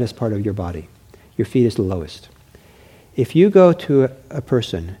highest status part of your body. Your feet is the lowest. If you go to a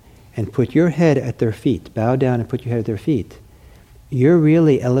person and put your head at their feet, bow down and put your head at their feet, you're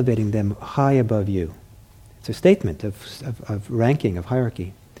really elevating them high above you. It's a statement of ranking, of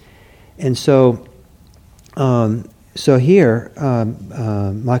hierarchy. And so here,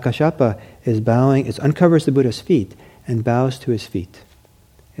 Mahakashapa is bowing, uncovers the Buddha's feet and bows to his feet.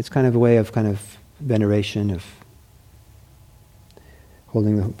 It's kind of a way of kind of veneration, of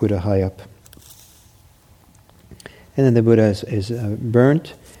holding the Buddha high up. And then the Buddha is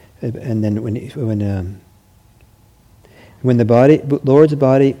burnt, and then when the Lord's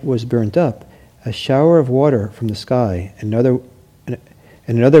body was burnt up, a shower of water from the sky, and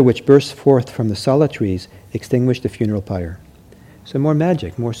another which burst forth from the sala trees, extinguished the funeral pyre. So more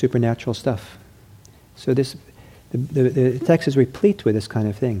magic, more supernatural stuff. So the text is replete with this kind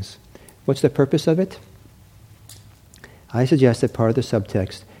of things. What's the purpose of it? I suggest that part of the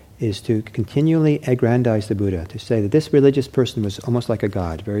subtext is to continually aggrandize the Buddha, to say that this religious person was almost like a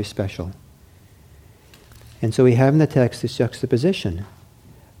god, very special. And so we have in the text this juxtaposition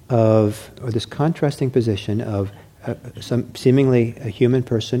or this contrasting position of some seemingly a human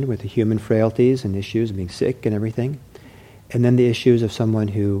person with the human frailties and issues of being sick and everything, and then the issues of someone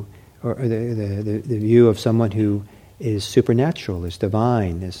who, or the view of someone who is supernatural, is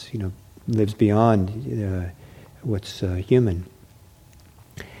divine, lives beyond what's human.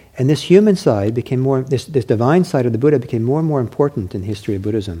 And this human side became this divine side of the Buddha became more and more important in the history of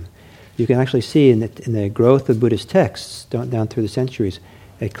Buddhism. You can actually see in the growth of Buddhist texts down through the centuries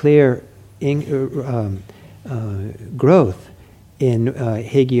a clear growth in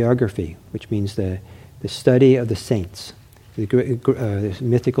hagiography, which means the study of the saints, the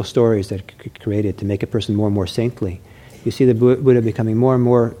mythical stories that created to make a person more and more saintly. You see the Buddha becoming more and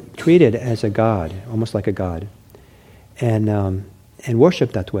more treated as a god, almost like a god, and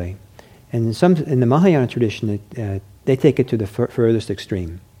worshipped that way. And in the Mahayana tradition, they take it to the furthest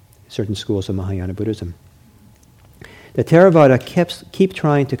extreme. Certain schools of Mahayana Buddhism. The Theravada keep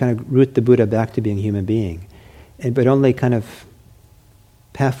trying to kind of root the Buddha back to being a human being, but only kind of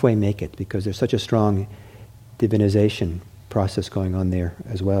halfway make it because there's such a strong divinization process going on there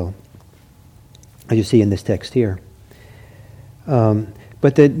as well, as you see in this text here.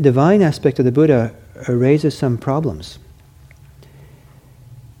 But the divine aspect of the Buddha raises some problems.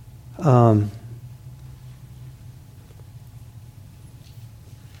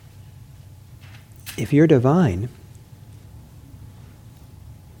 If you're divine,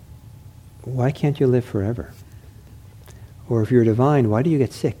 why can't you live forever? Or if you're divine, why do you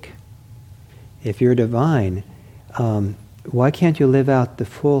get sick? If you're divine, why can't you live out the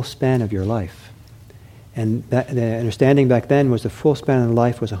full span of your life? And the understanding back then was the full span of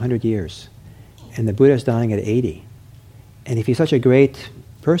life was 100 years. And the Buddha's dying at 80. And if he's such a great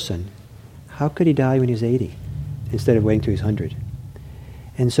person, how could he die when he's 80 instead of waiting till he's 100?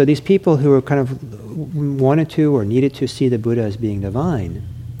 And so these people who were kind of wanted to or needed to see the Buddha as being divine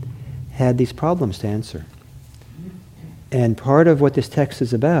had these problems to answer. And part of what this text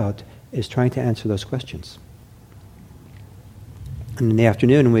is about is trying to answer those questions. And in the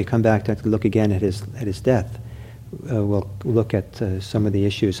afternoon, when we come back to look again at his death, we'll look at some of the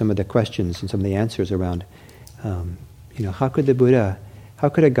issues, some of the questions, and some of the answers around, how could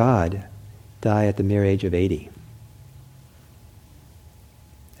a god die at the mere age of 80?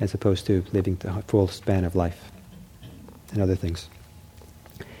 As opposed to living the full span of life and other things.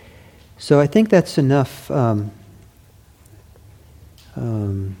 So I think that's enough.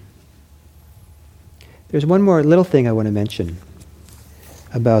 There's one more little thing I want to mention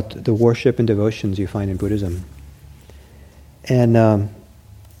about the worship and devotions you find in Buddhism. And on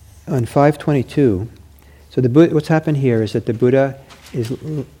 522, so what's happened here is that the Buddha is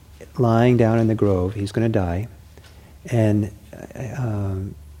lying down in the grove. He's going to die. And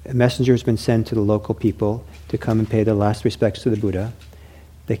a messenger has been sent to the local people to come and pay their last respects to the Buddha.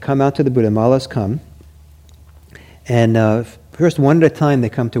 They come out to the Buddha, Malas come, and first one at a time they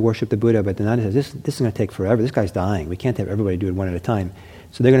come to worship the Buddha, but the Nanda says, this is going to take forever, this guy's dying, we can't have everybody do it one at a time.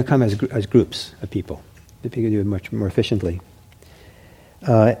 So they're going to come as groups of people. They can do it much more efficiently.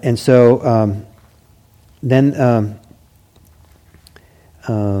 And so they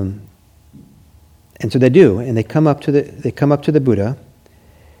do, and they come up to the Buddha,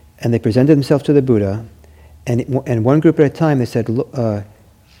 and they presented themselves to the Buddha, and one group at a time they said,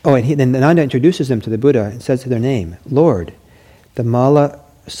 then the Nanda introduces them to the Buddha and says to their name, Lord, the Mala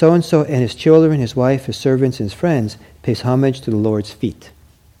so-and-so and his children, his wife, his servants, and his friends pays homage to the Lord's feet.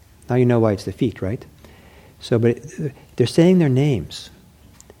 Now you know why it's the feet, right? So, but they're saying their names.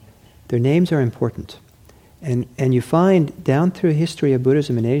 Their names are important. And you find down through history of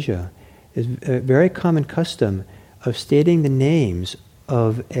Buddhism in Asia, is a very common custom of stating the names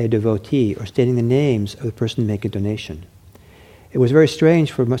of a devotee or stating the names of the person making a donation. It was very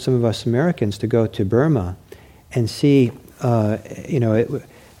strange for some of us Americans to go to Burma and see, the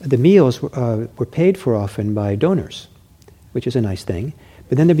meals were paid for often by donors, which is a nice thing.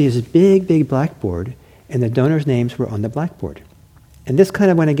 But then there'd be this big, big blackboard, and the donors' names were on the blackboard. And this kind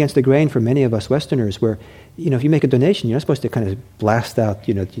of went against the grain for many of us Westerners, where, if you make a donation, you're not supposed to kind of blast out,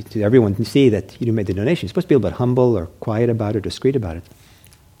 to everyone to see that you made the donation. You're supposed to be a little bit humble or quiet about it, discreet about it.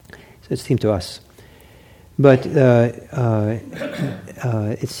 So it seemed to us. But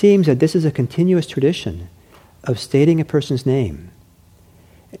it seems that this is a continuous tradition of stating a person's name.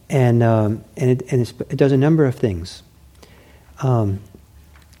 And it does a number of things.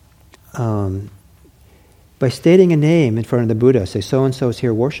 By stating a name in front of the Buddha, say, so-and-so is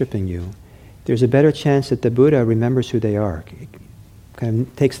here worshiping you, there's a better chance that the Buddha remembers who they are, kind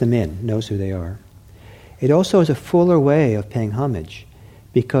of takes them in, knows who they are. It also is a fuller way of paying homage,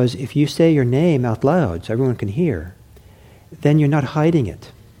 because if you say your name out loud so everyone can hear, then you're not hiding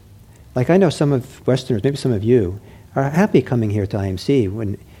it. Like I know some of Westerners, maybe some of you, are happy coming here to IMC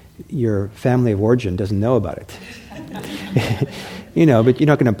when your family of origin doesn't know about it. But you're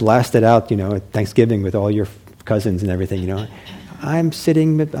not going to blast it out, at Thanksgiving with all your cousins and everything, I'm a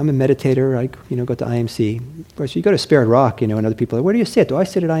meditator, I, go to IMC. Of course, you go to Spirit Rock, and other people are, where do you sit? Oh, I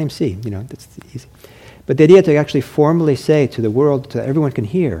sit at IMC, that's easy. But the idea to actually formally say to the world, to everyone can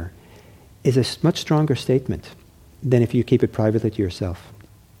hear, is a much stronger statement than if you keep it privately to yourself.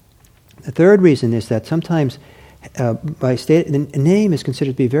 The third reason is that sometimes a name is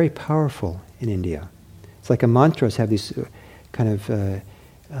considered to be very powerful in India. It's like mantras have these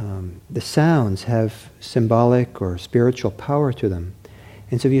the sounds have symbolic or spiritual power to them.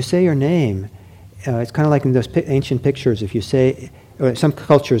 And so if you say your name, it's kind of like in those ancient pictures, if you say, or some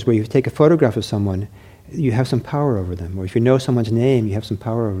cultures where you take a photograph of someone, you have some power over them. Or if you know someone's name, you have some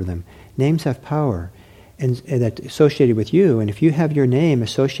power over them. Names have power, and that's associated with you. And if you have your name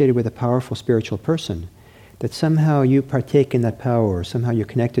associated with a powerful spiritual person, that somehow you partake in that power, or somehow you're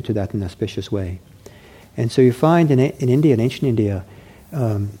connected to that in an auspicious way. And so you find in India, in ancient India,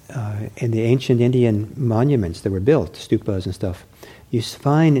 in the ancient Indian monuments that were built, stupas and stuff, you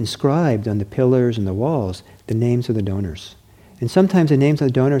find inscribed on the pillars and the walls the names of the donors. And sometimes the names of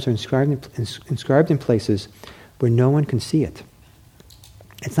the donors are inscribed in places where no one can see it.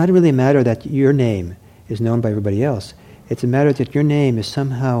 It's not really a matter that your name is known by everybody else. It's a matter that your name is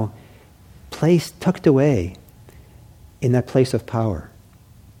somehow tucked away in that place of power.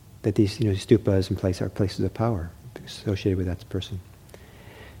 That these stupas and places are places of power associated with that person.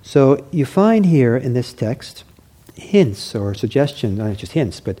 So you find here in this text hints or suggestions, not just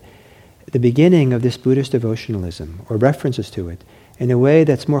hints, but the beginning of this Buddhist devotionalism, or references to it, in a way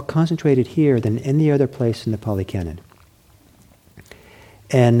that's more concentrated here than any other place in the Pali Canon.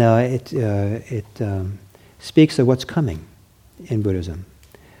 And it speaks of what's coming in Buddhism.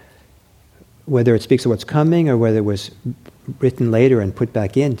 Whether it speaks of what's coming or whether it was written later and put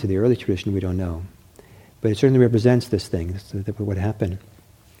back into the early tradition, we don't know. But it certainly represents this thing, what happened.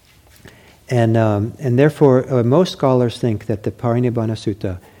 And therefore, most scholars think that the Parinibbana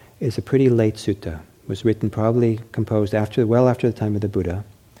Sutta is a pretty late sutta. It was written, probably composed well after the time of the Buddha,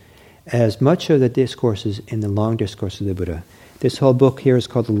 as much of the discourses in the long discourses of the Buddha. This whole book here is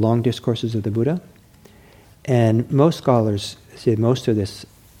called the Long Discourses of the Buddha. And most scholars say most of this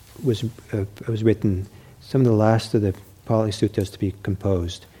was written, some of the last of the Pali Suttas to be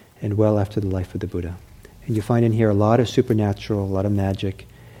composed, and well after the life of the Buddha. And you find in here a lot of supernatural, a lot of magic,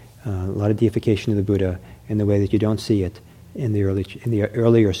 a lot of deification of the Buddha in the way that you don't see it in the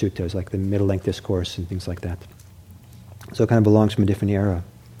earlier suttas, like the Middle Length Discourse and things like that. So it kind of belongs from a different era.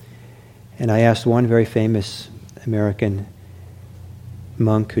 And I asked one very famous American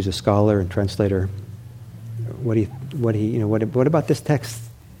monk who's a scholar and translator, what about this text,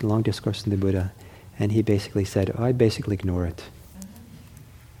 the Long Discourse of the Buddha? And he basically said, I basically ignore it.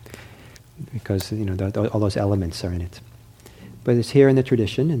 Because, all those elements are in it. But it's here in the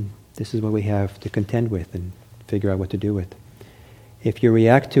tradition, and this is what we have to contend with and figure out what to do with. If you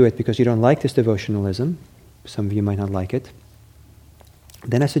react to it because you don't like this devotionalism, some of you might not like it,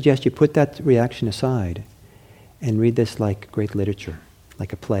 then I suggest you put that reaction aside and read this like great literature,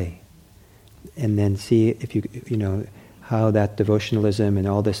 like a play. And then see if how that devotionalism and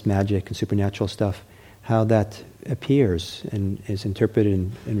all this magic and supernatural stuff, how that appears and is interpreted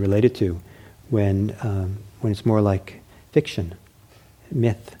and related to when it's more like fiction,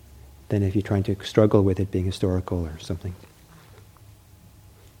 myth, than if you're trying to struggle with it being historical or something.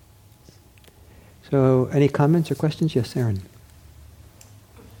 So, any comments or questions? Yes, Aaron.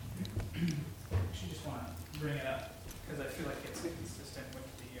 I just want to bring it up because I feel like it's consistent with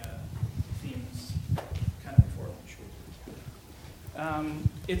the themes kind of before.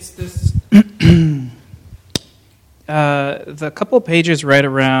 It's this, the couple of pages right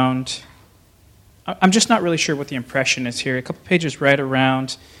around, I'm just not really sure what the impression is here. A couple of pages right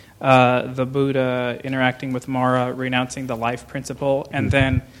around the Buddha interacting with Mara, renouncing the life principle, and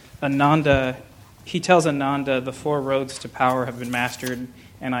then Ananda, he tells Ananda, the 4 roads to power have been mastered,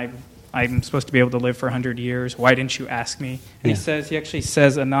 and I'm supposed to be able to live for 100 years. Why didn't you ask me? And he actually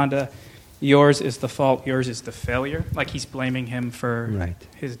says, Ananda, yours is the fault, yours is the failure. Like he's blaming him for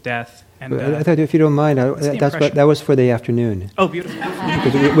his death. And I thought, if you don't mind, that was for the afternoon. Oh, beautiful.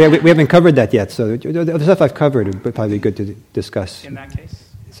 Because we haven't covered that yet, so the stuff I've covered would probably be good to discuss. In that case.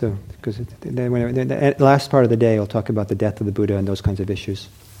 So, because the last part of the day, we'll talk about the death of the Buddha and those kinds of issues.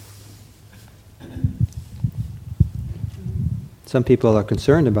 Some people are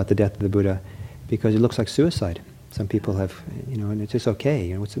concerned about the death of the Buddha because it looks like suicide. Some people have, and it's just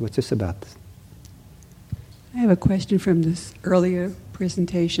okay. What's this about? I have a question from this earlier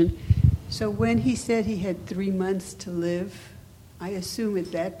presentation. So when he said he had 3 months to live, I assume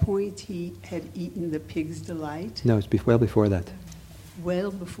at that point he had eaten the pig's delight? No, it's well before that.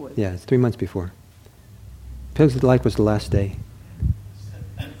 Well before that? Yeah, it's 3 months before. Pig's delight was the last day.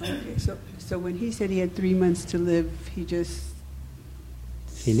 Okay, so when he said he had 3 months to live, he just...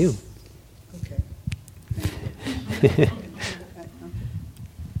 He knew. Okay.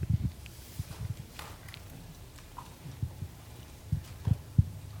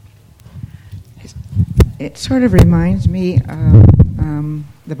 It sort of reminds me of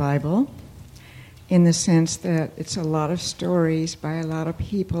the Bible in the sense that it's a lot of stories by a lot of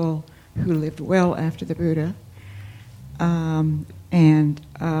people who lived well after the Buddha.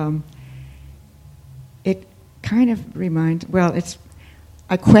 It kind of reminds,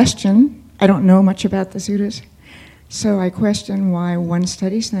 I don't know much about the suttas, so I question why one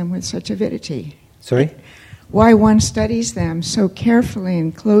studies them with such avidity. Sorry? Why one studies them so carefully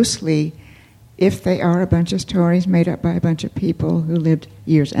and closely if they are a bunch of stories made up by a bunch of people who lived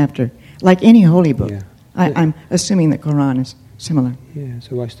years after. Like any holy book. Yeah. I'm assuming the Quran is similar. Yeah,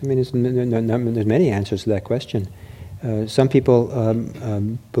 so there's many answers to that question. Some people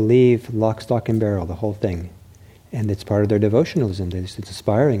believe lock, stock, and barrel, the whole thing. And it's part of their devotionalism. It's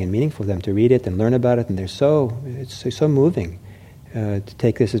inspiring and meaningful for them to read it and learn about it, and it's so moving to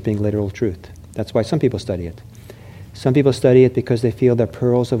take this as being literal truth. That's why some people study it. Some people study it because they feel there are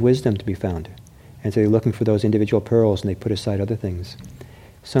pearls of wisdom to be found. And so they're looking for those individual pearls, and they put aside other things.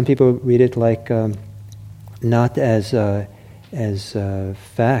 Some people read it like not as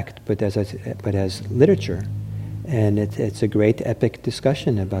fact, but as literature. And it's a great epic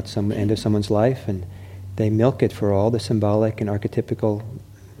discussion about some end of someone's life, and they milk it for all the symbolic and archetypical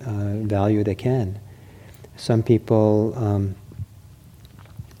value they can. Some people,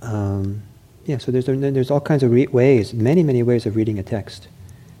 so there's all kinds of ways, many ways of reading a text.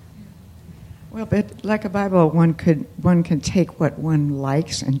 Well, but like a Bible, one can take what one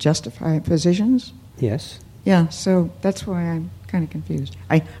likes and justify positions. Yes. Yeah, so that's why I'm kind of confused.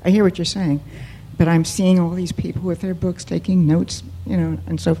 I hear what you're saying, but I'm seeing all these people with their books taking notes,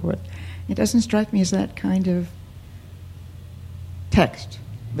 and so forth. It doesn't strike me as that kind of text,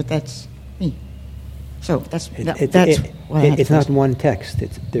 but that's me. So that's why it's not one text.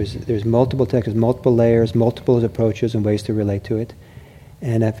 There's multiple texts, multiple layers, multiple approaches and ways to relate to it.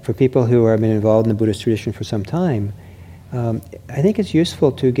 And for people who have been involved in the Buddhist tradition for some time, I think it's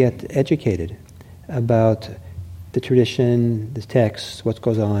useful to get educated about the tradition, the texts, what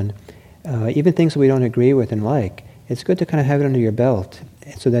goes on, even things that we don't agree with and like. It's good to kind of have it under your belt,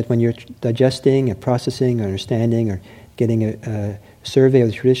 so that when you're digesting and processing or understanding or getting a survey of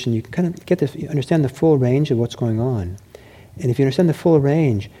the tradition, you kind of get to understand the full range of what's going on. And if you understand the full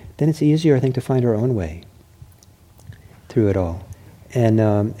range, then it's easier, I think, to find our own way through it all.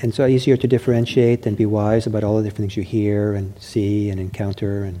 And so easier to differentiate and be wise about all the different things you hear and see and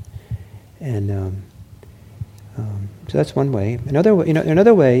encounter. So that's one way. Another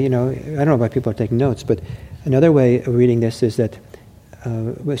way, I don't know why people are taking notes, but another way of reading this is that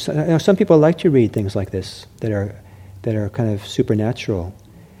some people like to read things like this that are kind of supernatural.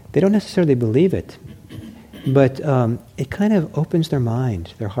 They don't necessarily believe it, but it kind of opens their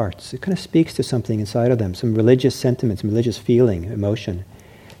mind, their hearts. It kind of speaks to something inside of them, some religious sentiment, some religious feeling, emotion,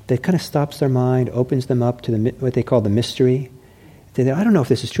 that kind of stops their mind, opens them up to what they call the mystery. I don't know if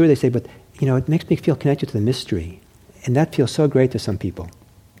this is true, they say, but it makes me feel connected to the mystery, and that feels so great to some people.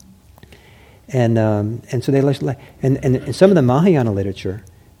 And so they like, and some of the Mahayana literature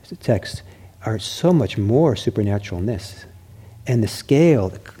text are so much more supernaturalness. And the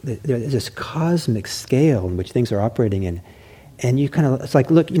scale, there's this cosmic scale in which things are operating in. And you kind of, it's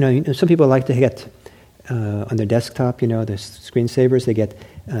like, look, some people like to get on their desktop, the screensavers, they get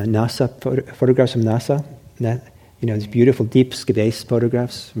NASA, photographs from NASA, these beautiful deep space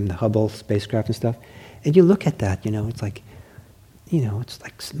photographs from the Hubble spacecraft and stuff. And you look at that, it's like, it's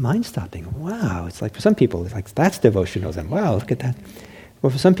like mind-stopping. Wow, it's like for some people, it's like that's devotional. Wow, look at that. Well,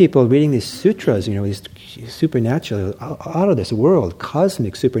 for some people, reading these sutras, these supernatural, out of this world,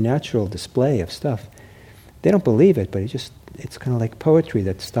 cosmic supernatural display of stuff, they don't believe it, but it's kind of like poetry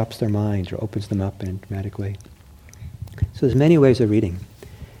that stops their minds or opens them up in a dramatic way. So there's many ways of reading,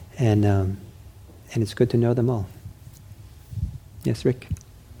 and it's good to know them all. Yes, Rick?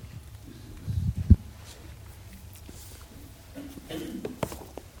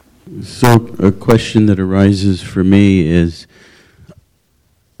 So a question that arises for me is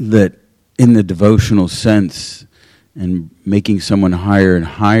that in the devotional sense and making someone higher and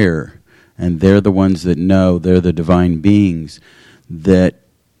higher, and they're the ones that know, they're the divine beings, that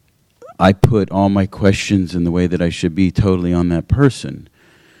I put all my questions in the way that I should be totally on that person,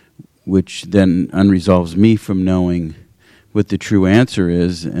 which then unresolves me from knowing what the true answer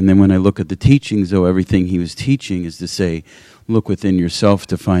is. And then when I look at the teachings, though, everything he was teaching is to say, look within yourself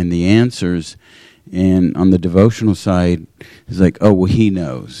to find the answers. And on the devotional side, it's like, oh, well, he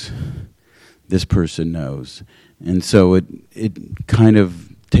knows. This person knows. And so it kind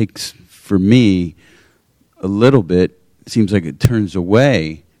of takes, for me, a little bit, it seems like it turns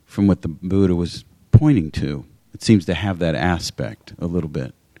away from what the Buddha was pointing to. It seems to have that aspect a little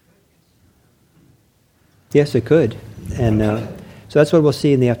bit. Yes, it could. And so that's what we'll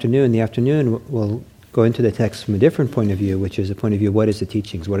see in the afternoon. In the afternoon, we'll go into the text from a different point of view, which is a point of view, what is the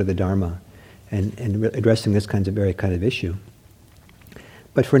teachings, what are the Dharma, and addressing this very kind of issue.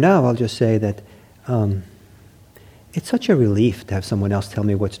 But for now, I'll just say that it's such a relief to have someone else tell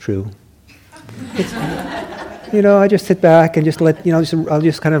me what's true. It's, I just sit back and just I'll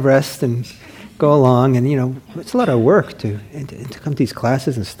just kind of rest and go along, and it's a lot of work to come to these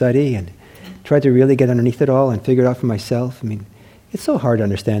classes and study and try to really get underneath it all and figure it out for myself. I mean, it's so hard to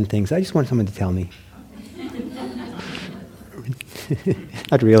understand things. I just want someone to tell me.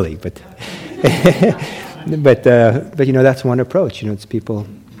 Not really, but but that's one approach. It's people.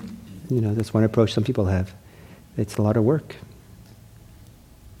 That's one approach some people have. It's a lot of work.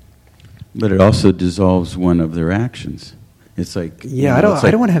 But it also dissolves one of their actions. It's like I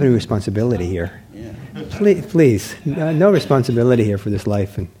don't want to have any responsibility here. Yeah. Please, no responsibility here for this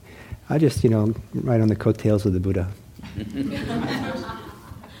life, and I just ride on the coattails of the Buddha.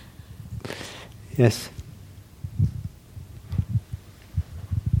 Yes.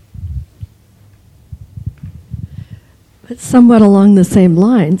 But somewhat along the same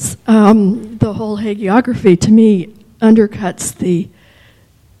lines, the whole hagiography to me undercuts the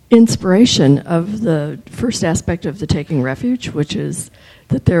inspiration of the first aspect of the taking refuge, which is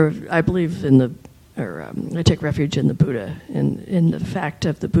that I believe I take refuge in the Buddha, in the fact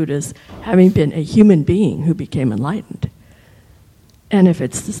of the Buddha's having been a human being who became enlightened. And if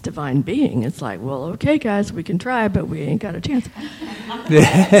it's this divine being, it's like, well, okay, guys, we can try, but we ain't got a chance.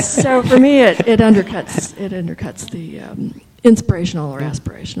 So for me, it undercuts the inspirational or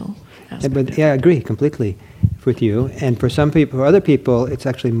aspirational aspect. I agree completely with you. And for other people, it's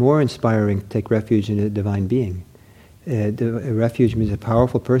actually more inspiring to take refuge in a divine being. A refuge means a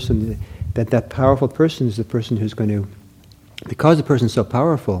powerful person. That powerful person is the person who's going to, because the person's so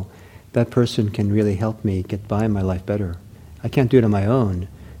powerful, that person can really help me get by in my life better. I can't do it on my own.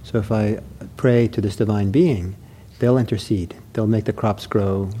 So if I pray to this divine being, they'll intercede. They'll make the crops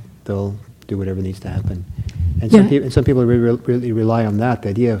grow. They'll do whatever needs to happen. And some people really rely on that. The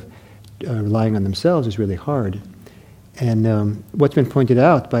idea of relying on themselves is really hard. And what's been pointed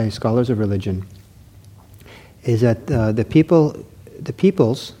out by scholars of religion is that the people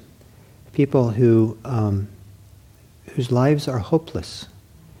who whose lives are hopeless,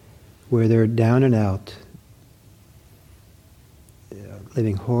 where they're down and out,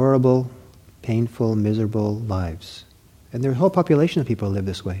 living horrible, painful, miserable lives. And there's a whole population of people who live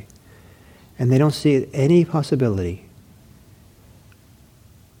this way. And they don't see any possibility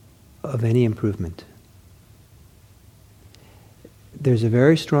of any improvement. There's a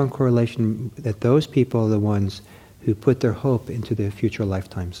very strong correlation that those people are the ones who put their hope into their future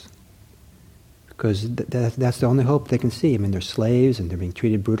lifetimes. Because that's the only hope they can see. I mean, they're slaves and they're being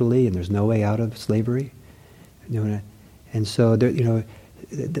treated brutally and there's no way out of slavery. And so you're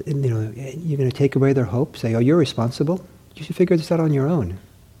going to take away their hope, say, "Oh, you're responsible. You should figure this out on your own."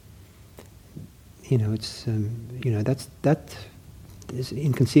 That is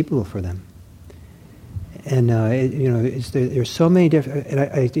inconceivable for them. And there's so many different. And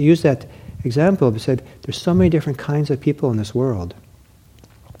I use that example. I said there's so many different kinds of people in this world.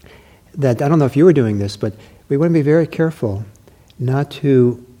 That I don't know if you were doing this, but we want to be very careful not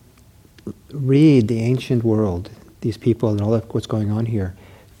to read the ancient world, these people and all of what's going on here,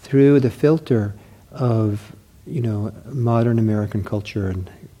 through the filter of modern American culture and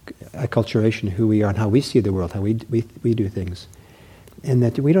acculturation, who we are and how we see the world, how we do things. And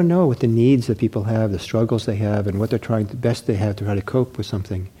that we don't know what the needs that people have, the struggles they have, and what they're trying, the best they have to try to cope with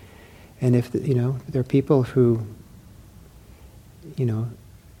something. And if, there are people who,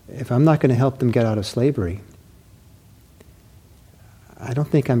 if I'm not going to help them get out of slavery, I don't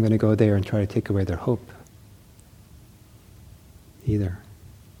think I'm going to go there and try to take away their hope either.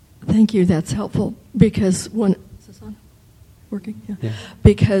 Thank you, that's helpful, because is this on? Working? Yeah.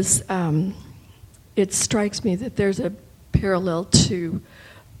 Because it strikes me that there's a parallel to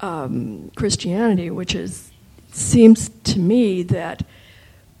Christianity, which seems to me that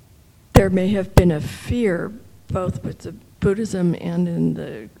there may have been a fear, both with the Buddhism and in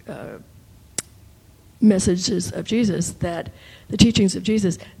the messages of Jesus, that the teachings of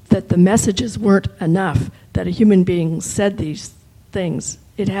Jesus, that the messages weren't enough, that a human being said these things.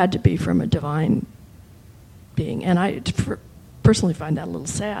 It had to be from a divine being. And I personally find that a little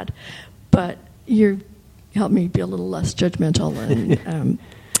sad. But you helped me be a little less judgmental and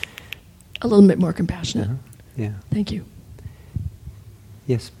a little bit more compassionate. Uh-huh. Yeah. Thank you.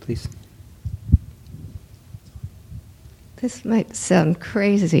 Yes, please. This might sound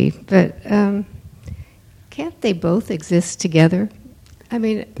crazy, but can't they both exist together? I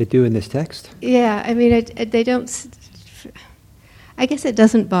mean, they do in this text. Yeah, I mean, they don't. I guess it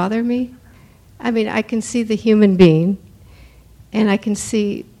doesn't bother me. I mean, I can see the human being, and I can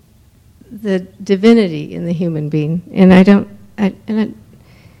see the divinity in the human being, and I don't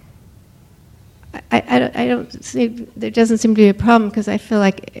see. There doesn't seem to be a problem because I feel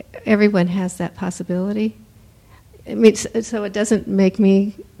like everyone has that possibility. I mean, so it doesn't make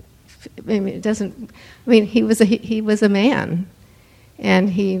me. I mean, it doesn't. I mean, he was a man, and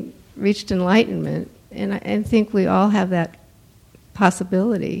he reached enlightenment, and I think we all have that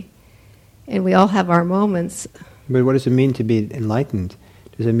possibility, and we all have our moments. But what does it mean to be enlightened?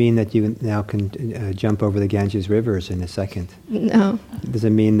 Does it mean that you now can jump over the Ganges rivers in a second? No. Does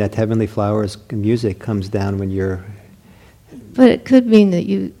it mean that heavenly flowers and music comes down when you're... But it could mean that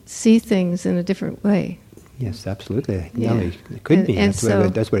you see things in a different way. Yes, absolutely. Yeah. No, it could mean. And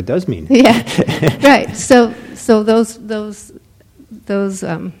that's what it does mean. Yeah, right. So those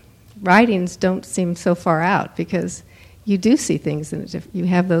writings don't seem so far out because you do see things in a different. You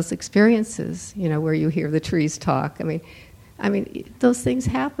have those experiences, where you hear the trees talk. I mean, those things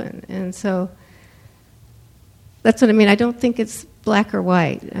happen, and so that's what I mean. I don't think it's black or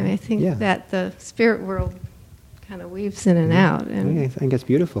white. I mean, I think that the spirit world kind of weaves in and out. And I think it's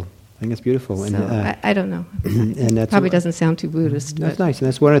beautiful. So And, I don't know. And that's probably doesn't sound too Buddhist. That's nice, and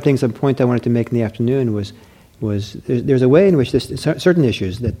that's one of the things. A point I wanted to make in the afternoon was there's a way in which certain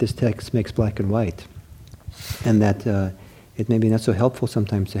issues that this text makes black and white, and that it may be not so helpful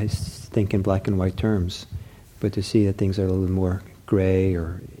sometimes to think in black and white terms, but to see that things are a little more gray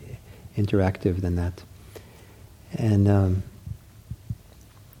or interactive than that. And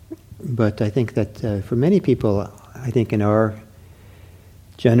but I think that for many people, I think in our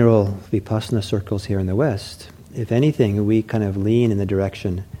general Vipassana circles here in the West, if anything, we kind of lean in the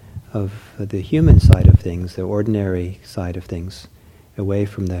direction of the human side of things, the ordinary side of things, away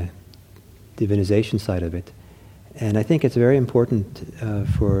from the divinization side of it. And I think it's very important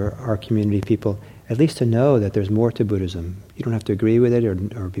for our community people at least to know that there's more to Buddhism. You don't have to agree with it or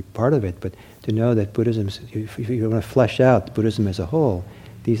be part of it, but to know that Buddhism, if you want to flesh out Buddhism as a whole,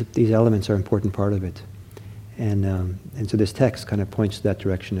 these elements are an important part of it. And so this text kind of points to that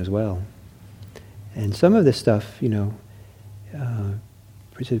direction as well. And some of this stuff, the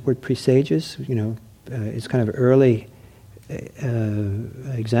word presages, is kind of early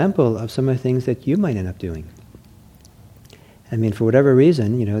example of some of the things that you might end up doing. I mean, for whatever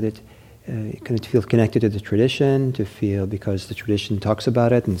reason, that you kind of feel connected to the tradition, to feel because the tradition talks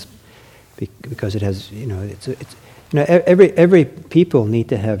about it, and because it has, every people need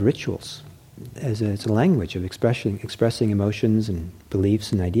to have rituals. It's a language of expressing emotions and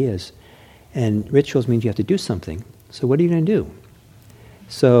beliefs and ideas. And rituals means you have to do something. So what are you going to do?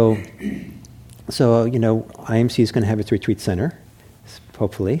 So IMC is going to have its retreat center,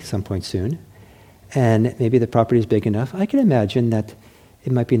 hopefully, some point soon. And maybe the property is big enough. I can imagine that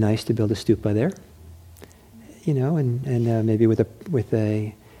it might be nice to build a stupa there. And maybe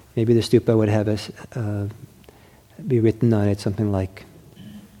maybe the stupa would have be written on it something like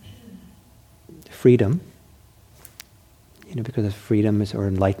freedom, because of freedom or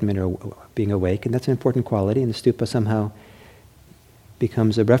enlightenment or being awake, and that's an important quality, and the stupa somehow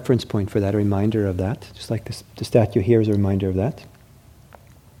becomes a reference point for that, a reminder of that, just like the statue here is a reminder of that.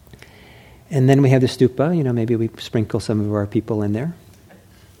 And then we have the stupa, maybe we sprinkle some of our people in there.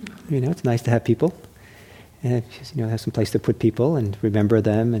 It's nice to have people. And have some place to put people and remember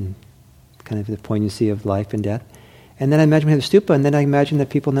them and kind of the poignancy of life and death. And then I imagine we have the stupa, and then I imagine that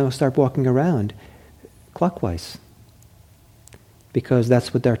people now start walking around clockwise. Because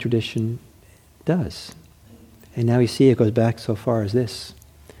that's what our tradition does. And now you see it goes back so far as this.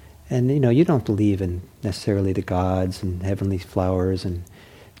 And you don't believe in necessarily the gods and heavenly flowers and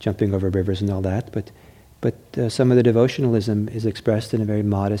jumping over rivers and all that, but some of the devotionalism is expressed in a very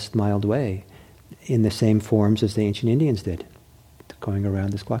modest, mild way, in the same forms as the ancient Indians did, going around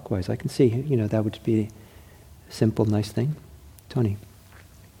this clockwise. I can see, that would be a simple, nice thing. Tony.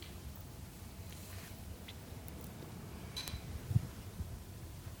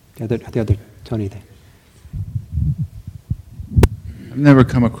 The other Tony thing. I've never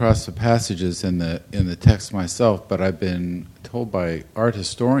come across the passages in the text myself, but I've been told by art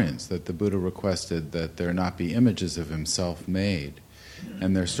historians that the Buddha requested that there not be images of himself made,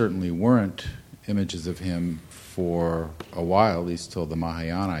 and there certainly weren't images of him for a while, at least till the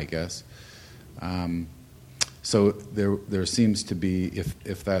Mahayana, I guess. So there seems to be,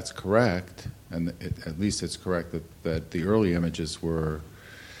 if that's correct, and at least it's correct that the early images were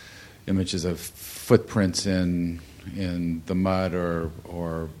images of footprints in the mud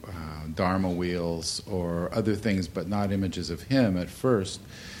or dharma wheels or other things, but not images of him at first,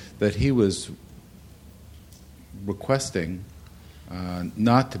 that he was requesting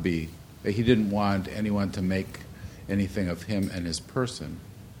not to be, that he didn't want anyone to make anything of him and his person.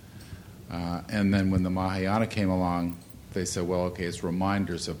 And then when the Mahayana came along, they said, well, okay, it's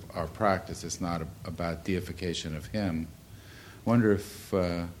reminders of our practice. It's not about deification of him. I wonder if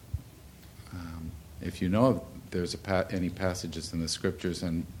you know there's any passages in the scriptures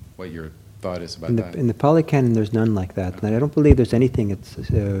and what your thought is about that. In the Pali Canon, there's none like that. And I don't believe there's anything that's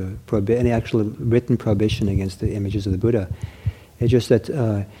any actual written prohibition against the images of the Buddha. It's just that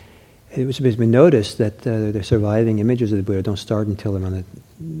it's been noticed that the surviving images of the Buddha don't start until around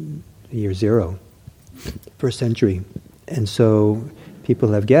the year 0, first century. And so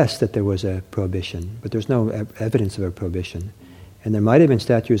people have guessed that there was a prohibition, but there's no evidence of a prohibition. And there might have been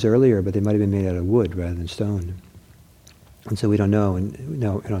statues earlier, but they might have been made out of wood rather than stone. And so we don't know, and we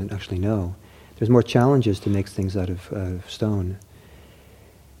don't actually know. There's more challenges to make things out of stone.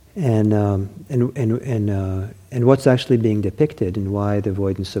 And what's actually being depicted and why the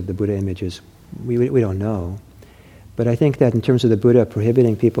avoidance of the Buddha images, we don't know. But I think that in terms of the Buddha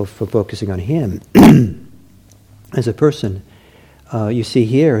prohibiting people from focusing on him as a person, you see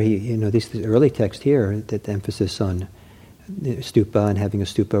here, this early text here, that the emphasis on stupa and having a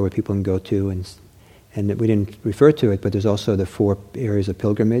stupa where people can go to, and we didn't refer to it, but there's also the 4 areas of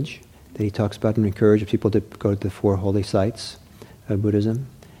pilgrimage that he talks about and encourages people to go to the 4 holy sites of Buddhism.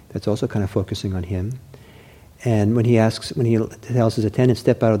 That's also kind of focusing on him. And when he tells his attendant,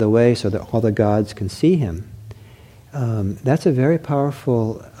 step out of the way so that all the gods can see him, that's a very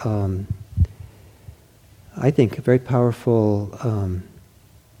powerful, I think, a very powerful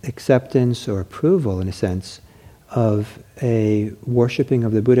acceptance or approval, in a sense, of a worshipping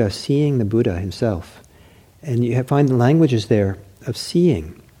of the Buddha, seeing the Buddha himself. And you find the languages there of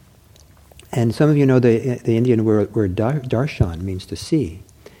seeing. And some of you know the Indian word darshan means to see.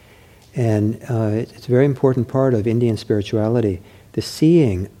 And it's a very important part of Indian spirituality, the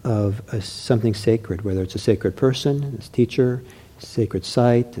seeing of something sacred, whether it's a sacred person, a teacher, a sacred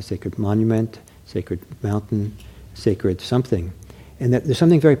site, a sacred monument, sacred mountain, sacred something. And that there's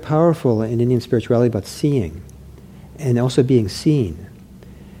something very powerful in Indian spirituality about seeing, and also being seen.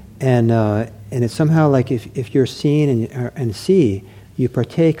 And it's somehow like if you're seen and see, you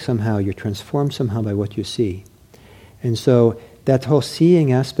partake somehow, you're transformed somehow by what you see. And so that whole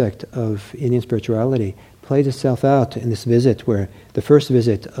seeing aspect of Indian spirituality plays itself out in this visit, where the first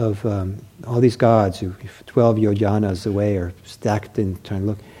visit of all these gods, who 12 yojanas away are stacked and trying to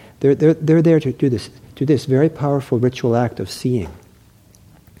look, they're there to do this very powerful ritual act of seeing.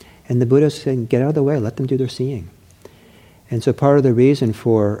 And the Buddha's saying, get out of the way, let them do their seeing. And so part of the reason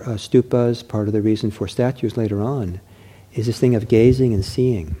for stupas, part of the reason for statues later on, is this thing of gazing and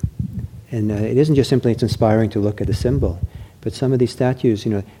seeing. And it isn't just simply it's inspiring to look at a symbol, but some of these statues,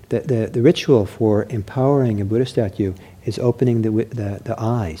 the ritual for empowering a Buddha statue is opening the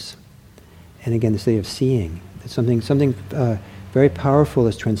eyes. And again, the state of seeing. Something very powerful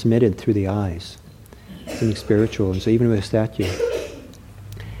is transmitted through the eyes. Something spiritual. And so even with a statue.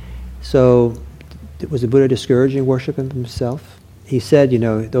 So Was the Buddha discouraging worship of himself? He said,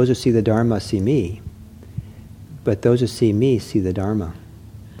 those who see the Dharma see me, but those who see me see the Dharma.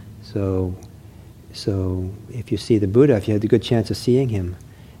 So if you see the Buddha, if you have the good chance of seeing him,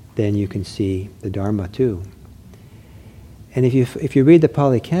 then you can see the Dharma too. And if you read the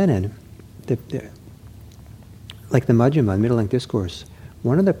Pali Canon, like the Majjhima, the Middle Length Discourse,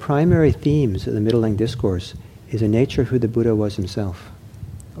 one of the primary themes of the Middle Length Discourse is the nature of who the Buddha was himself.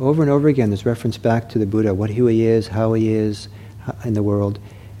 Over and over again, there's reference back to the Buddha, who he is, how he is in the world,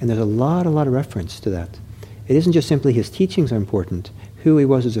 and there's a lot of reference to that. It isn't just simply his teachings are important, who he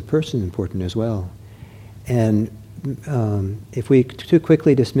was as a person is important as well. And if we too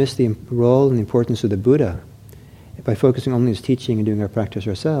quickly dismiss the role and the importance of the Buddha by focusing only on his teaching and doing our practice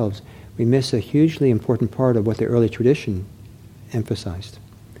ourselves, we miss a hugely important part of what the early tradition emphasized.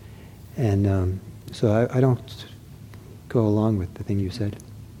 And so I don't go along with the thing you said.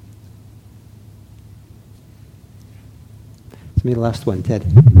 So maybe the last one, Ted,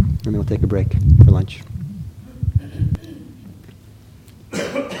 and then we'll take a break for lunch.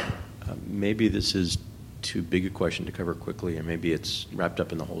 Maybe this is too big a question to cover quickly, and maybe it's wrapped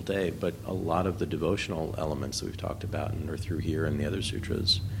up in the whole day, but a lot of the devotional elements that we've talked about and are through here and the other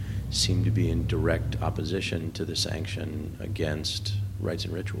sutras seem to be in direct opposition to the sanction against rites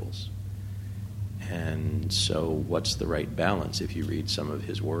and rituals. And so what's the right balance? If you read some of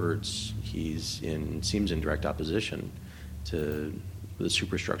his words, seems in direct opposition to the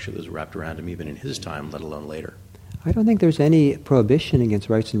superstructure that was wrapped around him even in his time, let alone later. I don't think there's any prohibition against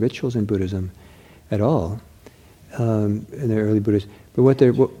rites and rituals in Buddhism at all, in the early Buddhists. But what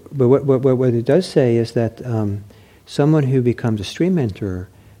it does say is that someone who becomes a stream enterer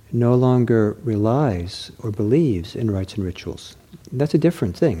no longer relies or believes in rites and rituals. That's a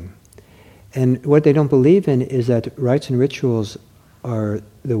different thing. And what they don't believe in is that rites and rituals are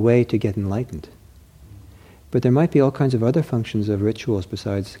the way to get enlightened. But there might be all kinds of other functions of rituals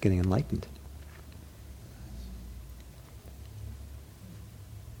besides getting enlightened.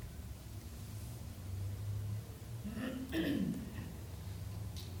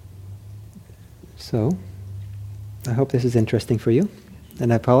 So, I hope this is interesting for you.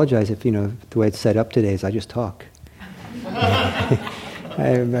 And I apologize if, the way it's set up today is I just talk. My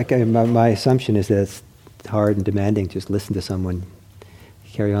assumption is that it's hard and demanding to just listen to someone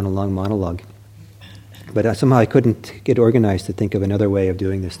carry on a long monologue. But somehow I couldn't get organized to think of another way of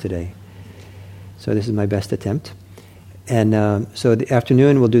doing this today. So this is my best attempt. And so the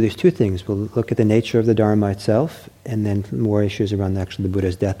afternoon we'll do these two things. We'll look at the nature of the Dharma itself, and then more issues around actually the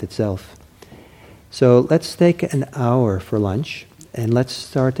Buddha's death itself. So let's take an hour for lunch, and let's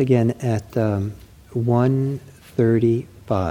start again at 1:35.